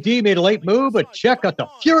 Ecurie D, made a late move, but check out the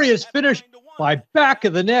furious finish by Back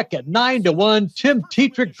of the Neck at 9-1. Tim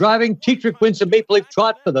Tetrick driving. Tetrick wins the Maple Leaf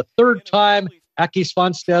Trot for the 3rd time. Aki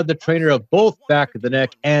Svanstad, the trainer of both Back of the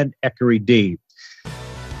Neck and Ecurie D.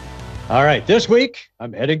 All right, this week,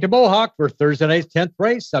 I'm heading to Mohawk for Thursday night's 10th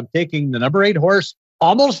race. I'm taking the number 8 horse,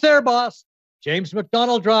 Almost There, Boss. James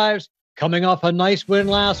McDonald drives, coming off a nice win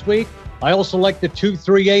last week. I also like the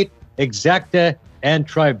 238 Exacta and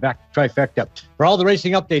Trifecta. For all the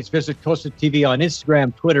racing updates, visit COSA TV on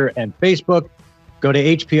Instagram, Twitter, and Facebook. Go to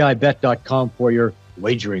hpibet.com for your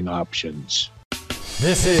wagering options.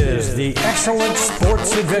 This is the Excellent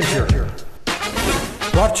Sports Adventure,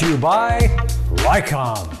 brought to you by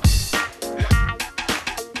Lycom.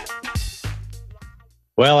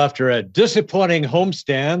 Well, after a disappointing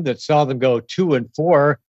homestand that saw them go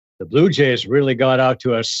 2-4, the Blue Jays really got out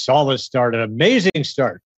to a solid start, an amazing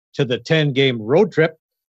start to the 10-game road trip.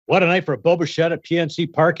 What a night for Bo Bichette at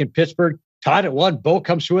PNC Park in Pittsburgh. Tied at 1. Bo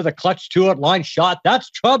comes through with a clutch 2-out line shot.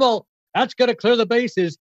 That's trouble. That's going to clear the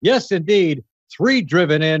bases. Yes, indeed. 3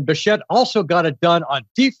 driven in. Bichette also got it done on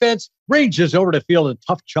defense. Ranges over to field and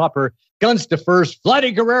tough chopper. Guns to first.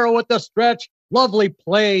 Vladdy Guerrero with the stretch. Lovely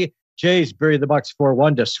play. Jays bury the Bucks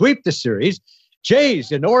 4-1 to sweep the series.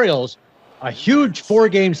 Jays and Orioles, a huge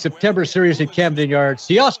 4-game September series at Camden Yards.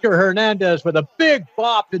 Teoscar Hernandez with a big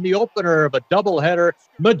bop in the opener of a doubleheader.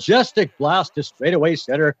 Majestic blast to straightaway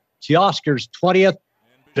center. Teoscar's 20th.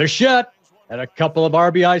 Bichette had a couple of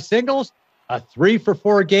RBI singles, a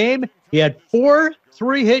 3-for-4 game. He had 4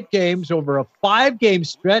 3-hit games over a 5-game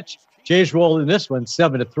stretch. Jays rolled in this one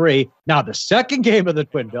 7-3. Now the second game of the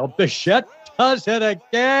Twin Bill, Bichette does it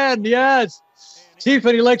again. Yes. See if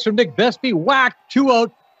any legs from Nick Besby. Whack,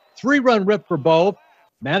 2-out, 3-run rip for Bo.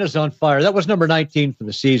 Man is on fire. That was number 19 for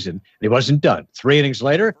the season. And he wasn't done. 3 innings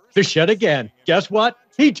later, Bichette again. Guess what?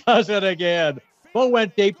 He does it again. Bo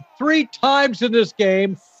went deep 3 times in this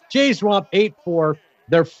game. Jays romp 8-4.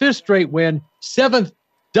 Their 5th straight win. 7th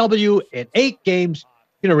W in 8 games.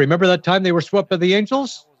 Remember that time they were swept by the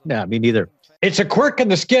Angels? Nah, me neither. It's a quirk in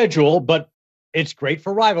the schedule, but it's great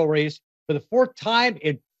for rivalries. For the 4th time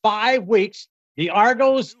in 5 weeks, the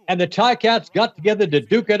Argos and the Ticats got together to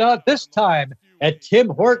duke it out, this time at Tim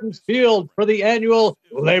Hortons Field for the annual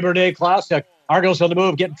Labor Day Classic. Argos on the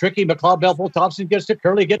move, getting tricky. McLeod, Belfort, Thompson gets to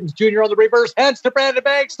Curly Gittins Jr. on the reverse. Hands to Brandon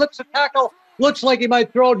Banks, slips a tackle. Looks like he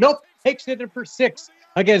might throw. Nope, takes it in for 6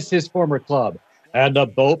 against his former club. And the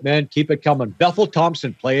Boatmen keep it coming. Bethel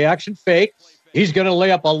Thompson, play action fake. He's going to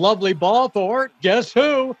lay up a lovely ball for, guess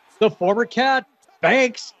who? The former Cat,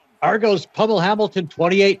 Banks. Argos pummel Hamilton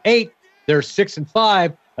 28-8. They're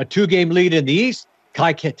 6-5, a 2-game lead in the East.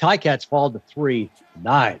 Ticats fall to 3-9.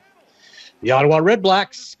 The Ottawa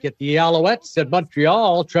Redblacks get the Alouettes at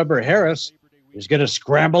Montreal. Trevor Harris is going to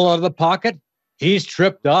scramble out of the pocket. He's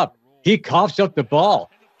tripped up. He coughs up the ball.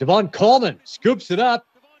 Devon Coleman scoops it up,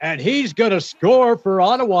 and he's going to score for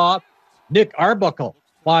Ottawa. Nick Arbuckle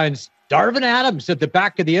finds Darvin Adams at the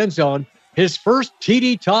back of the end zone. His first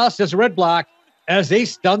TD toss as a Redblack as they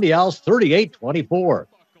stun the Owls 38-24.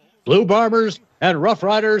 Blue Bombers and Rough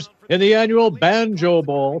Riders in the annual Banjo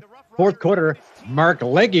Bowl. Fourth quarter, Mark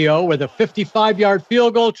Leggio with a 55-yard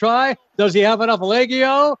field goal try. Does he have enough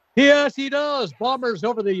Leggio? Yes, he does. Bombers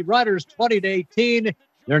over the Riders 20-18.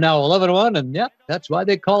 They're now 11-1, and yep, that's why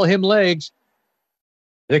they call him Legs.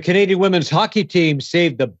 The Canadian women's hockey team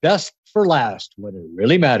saved the best for last when it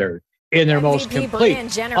really mattered in their most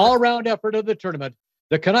complete all-around effort of the tournament.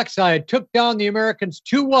 The Canucks side took down the Americans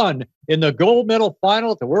 2-1 in the gold medal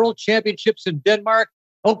final at the World Championships in Denmark.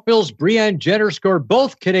 Oakville's Brianne Jenner scored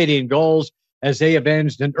both Canadian goals as they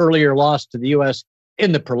avenged an earlier loss to the U.S.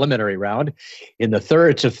 in the preliminary round.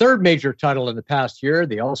 It's a third major title in the past year.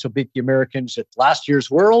 They also beat the Americans at last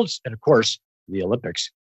year's Worlds and, of course, the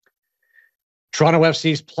Olympics. Toronto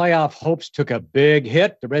FC's playoff hopes took a big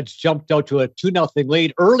hit. The Reds jumped out to a 2-0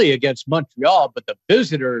 lead early against Montreal, but the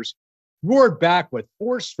visitors roared back with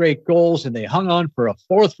 4 straight goals, and they hung on for a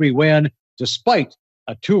 4-3 win despite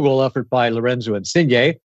a 2-goal effort by Lorenzo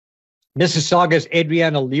Insigne. Mississauga's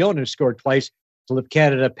Adriana Leone scored twice to lift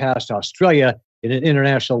Canada past Australia in an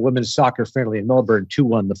international women's soccer friendly in Melbourne.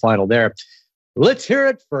 2-1 the final there. Let's hear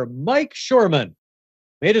it for Mike Shoreman.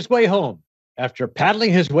 Made his way home after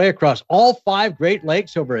paddling his way across all 5 Great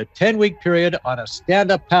Lakes over a 10-week period on a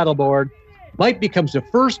stand-up paddleboard. Mike becomes the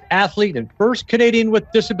first athlete and first Canadian with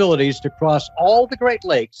disabilities to cross all the Great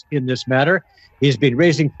Lakes in this matter. He's been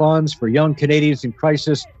raising funds for young Canadians in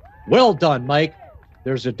crisis. Well done, Mike.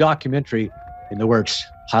 There's a documentary in the works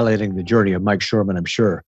highlighting the journey of Mike Shoreman, I'm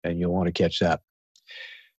sure, and you'll want to catch that.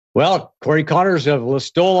 Well, Corey Connors of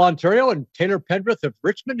Listowel, Ontario, and Taylor Pendrith of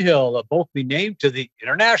Richmond Hill have both been named to the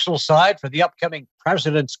international side for the upcoming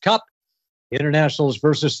President's Cup. Internationals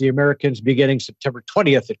versus the Americans beginning September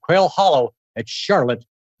 20th at Quail Hollow at Charlotte,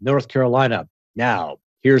 North Carolina. Now,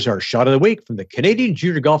 here's our shot of the week from the Canadian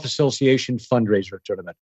Junior Golf Association fundraiser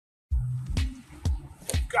tournament.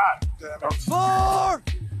 God damn it. 4!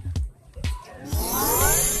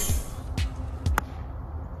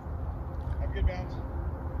 Have good bounce.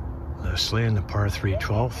 Leslie in the par 3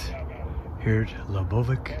 12th here at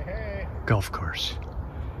Lebovic Golf Course.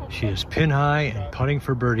 She is pin high and putting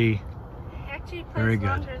for birdie. Very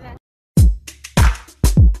good.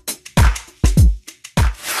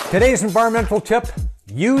 Today's environmental tip,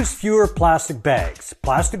 use fewer plastic bags.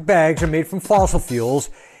 Plastic bags are made from fossil fuels,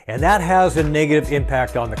 and that has a negative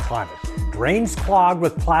impact on the climate. Drains clogged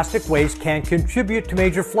with plastic waste can contribute to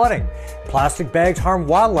major flooding. Plastic bags harm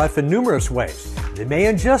wildlife in numerous ways. They may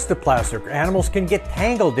ingest the plastic, or animals can get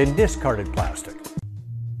tangled in discarded plastic.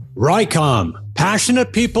 Rycom,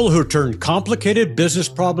 passionate people who turn complicated business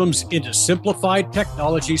problems into simplified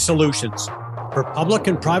technology solutions for public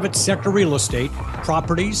and private sector real estate,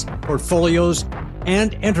 properties, portfolios,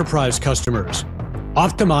 and enterprise customers.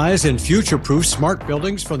 Optimize and future-proof smart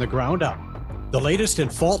buildings from the ground up. The latest in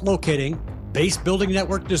fault locating, base building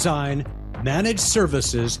network design, managed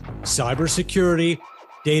services, cybersecurity,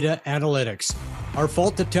 data analytics. Our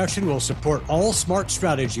fault detection will support all smart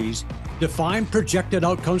strategies, define projected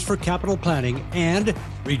outcomes for capital planning, and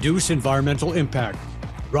reduce environmental impact.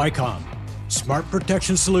 Rycom, smart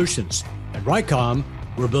protection solutions. At Rycom,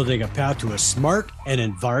 we're building a path to a smart and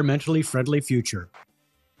environmentally friendly future.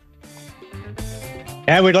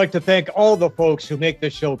 And we'd like to thank all the folks who make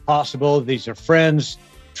this show possible. These are friends,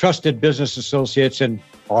 trusted business associates, and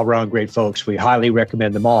all-around great folks. We highly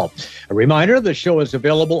recommend them all. A reminder, the show is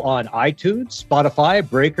available on iTunes, Spotify,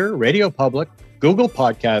 Breaker, Radio Public, Google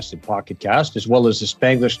Podcasts, and Pocket Cast, as well as the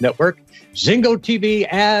Spanglish Network, Zingo TV,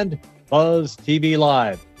 and Buzz TV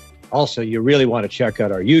Live. Also, you really want to check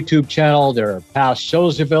out our YouTube channel. There are past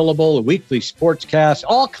shows available, a weekly sportscast,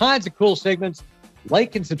 all kinds of cool segments.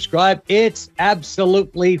 Like and subscribe. It's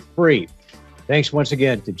absolutely free. Thanks once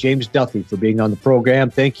again to James Duthie for being on the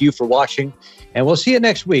program. Thank you for watching. And we'll see you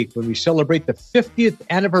next week when we celebrate the 50th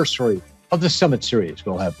anniversary of the Summit Series.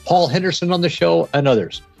 We'll have Paul Henderson on the show and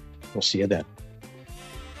others. We'll see you then.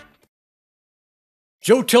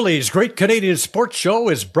 Joe Tilley's Great Canadian Sports Show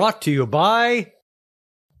is brought to you by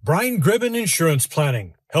Brian Gribben Insurance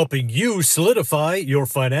Planning, helping you solidify your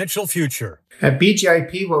financial future. At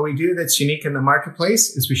BGIP, what we do that's unique in the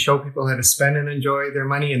marketplace is we show people how to spend and enjoy their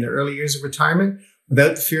money in the early years of retirement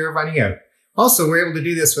without the fear of running out. Also, we're able to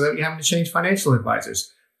do this without you having to change financial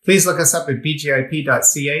advisors. Please look us up at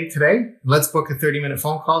bgip.ca today. Let's book a 30-minute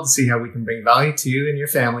phone call to see how we can bring value to you and your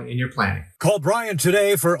family in your planning. Call Brian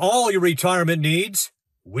today for all your retirement needs.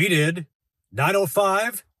 We did.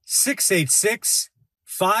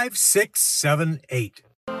 905-686-5678.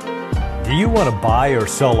 Do you want to buy or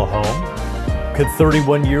sell a home? Could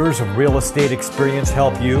 31 years of real estate experience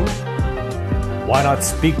help you? Why not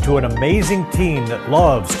speak to an amazing team that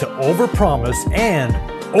loves to overpromise and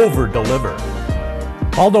overdeliver?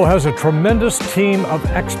 Aldo has a tremendous team of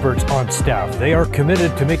experts on staff. They are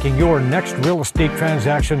committed to making your next real estate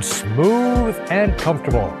transaction smooth and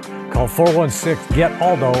comfortable. Call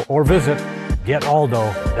 416-GET-ALDO or visit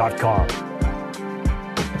getaldo.com.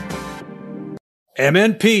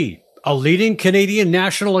 MNP, a leading Canadian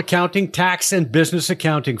national accounting, tax, and business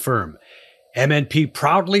accounting firm. MNP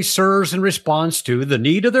proudly serves and responds to the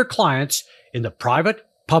need of their clients in the private,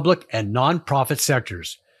 public, and nonprofit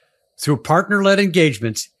sectors. Through partner-led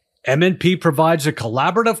engagements, MNP provides a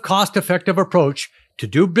collaborative, cost-effective approach to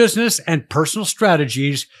do business and personal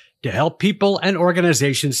strategies to help people and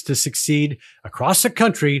organizations to succeed across the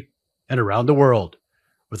country and around the world.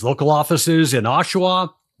 With local offices in Oshawa,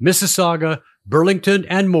 Mississauga, Burlington,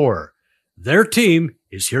 and more, their team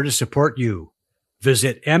is here to support you.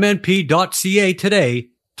 Visit mnp.ca today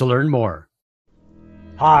to learn more.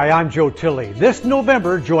 Hi, I'm Joe Tilley. This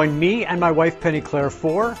November, join me and my wife Penny Claire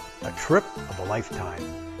for a trip of a lifetime.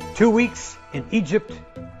 2 weeks in Egypt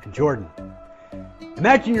and Jordan.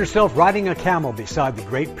 Imagine yourself riding a camel beside the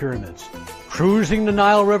Great Pyramids, cruising the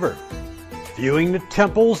Nile River, viewing the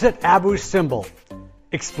temples at Abu Simbel,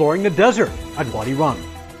 exploring the desert at Wadi Rum,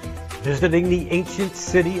 visiting the ancient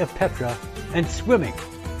city of Petra, and swimming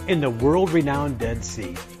in the world-renowned Dead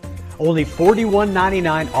Sea. Only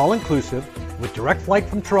 $41.99 all-inclusive, with direct flight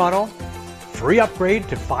from Toronto, free upgrade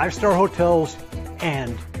to 5-star hotels,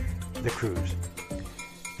 and the cruise.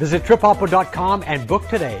 Visit tripoppo.com and book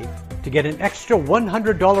today to get an extra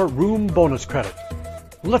 $100 room bonus credit.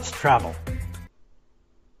 Let's travel.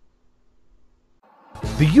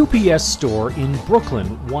 The UPS store in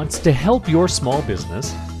Brooklyn wants to help your small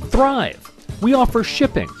business thrive. We offer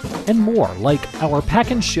shipping and more, like our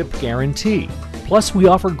pack and ship guarantee. Plus, we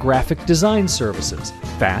offer graphic design services,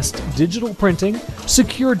 fast digital printing,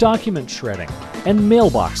 secure document shredding, and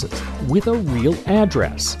mailboxes with a real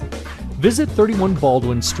address. Visit 31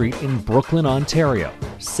 Baldwin Street in Brooklyn, Ontario.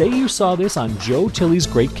 Say you saw this on Joe Tilley's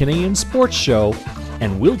Great Canadian Sports Show,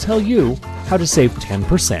 and we'll tell you how to save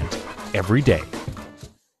 10% every day.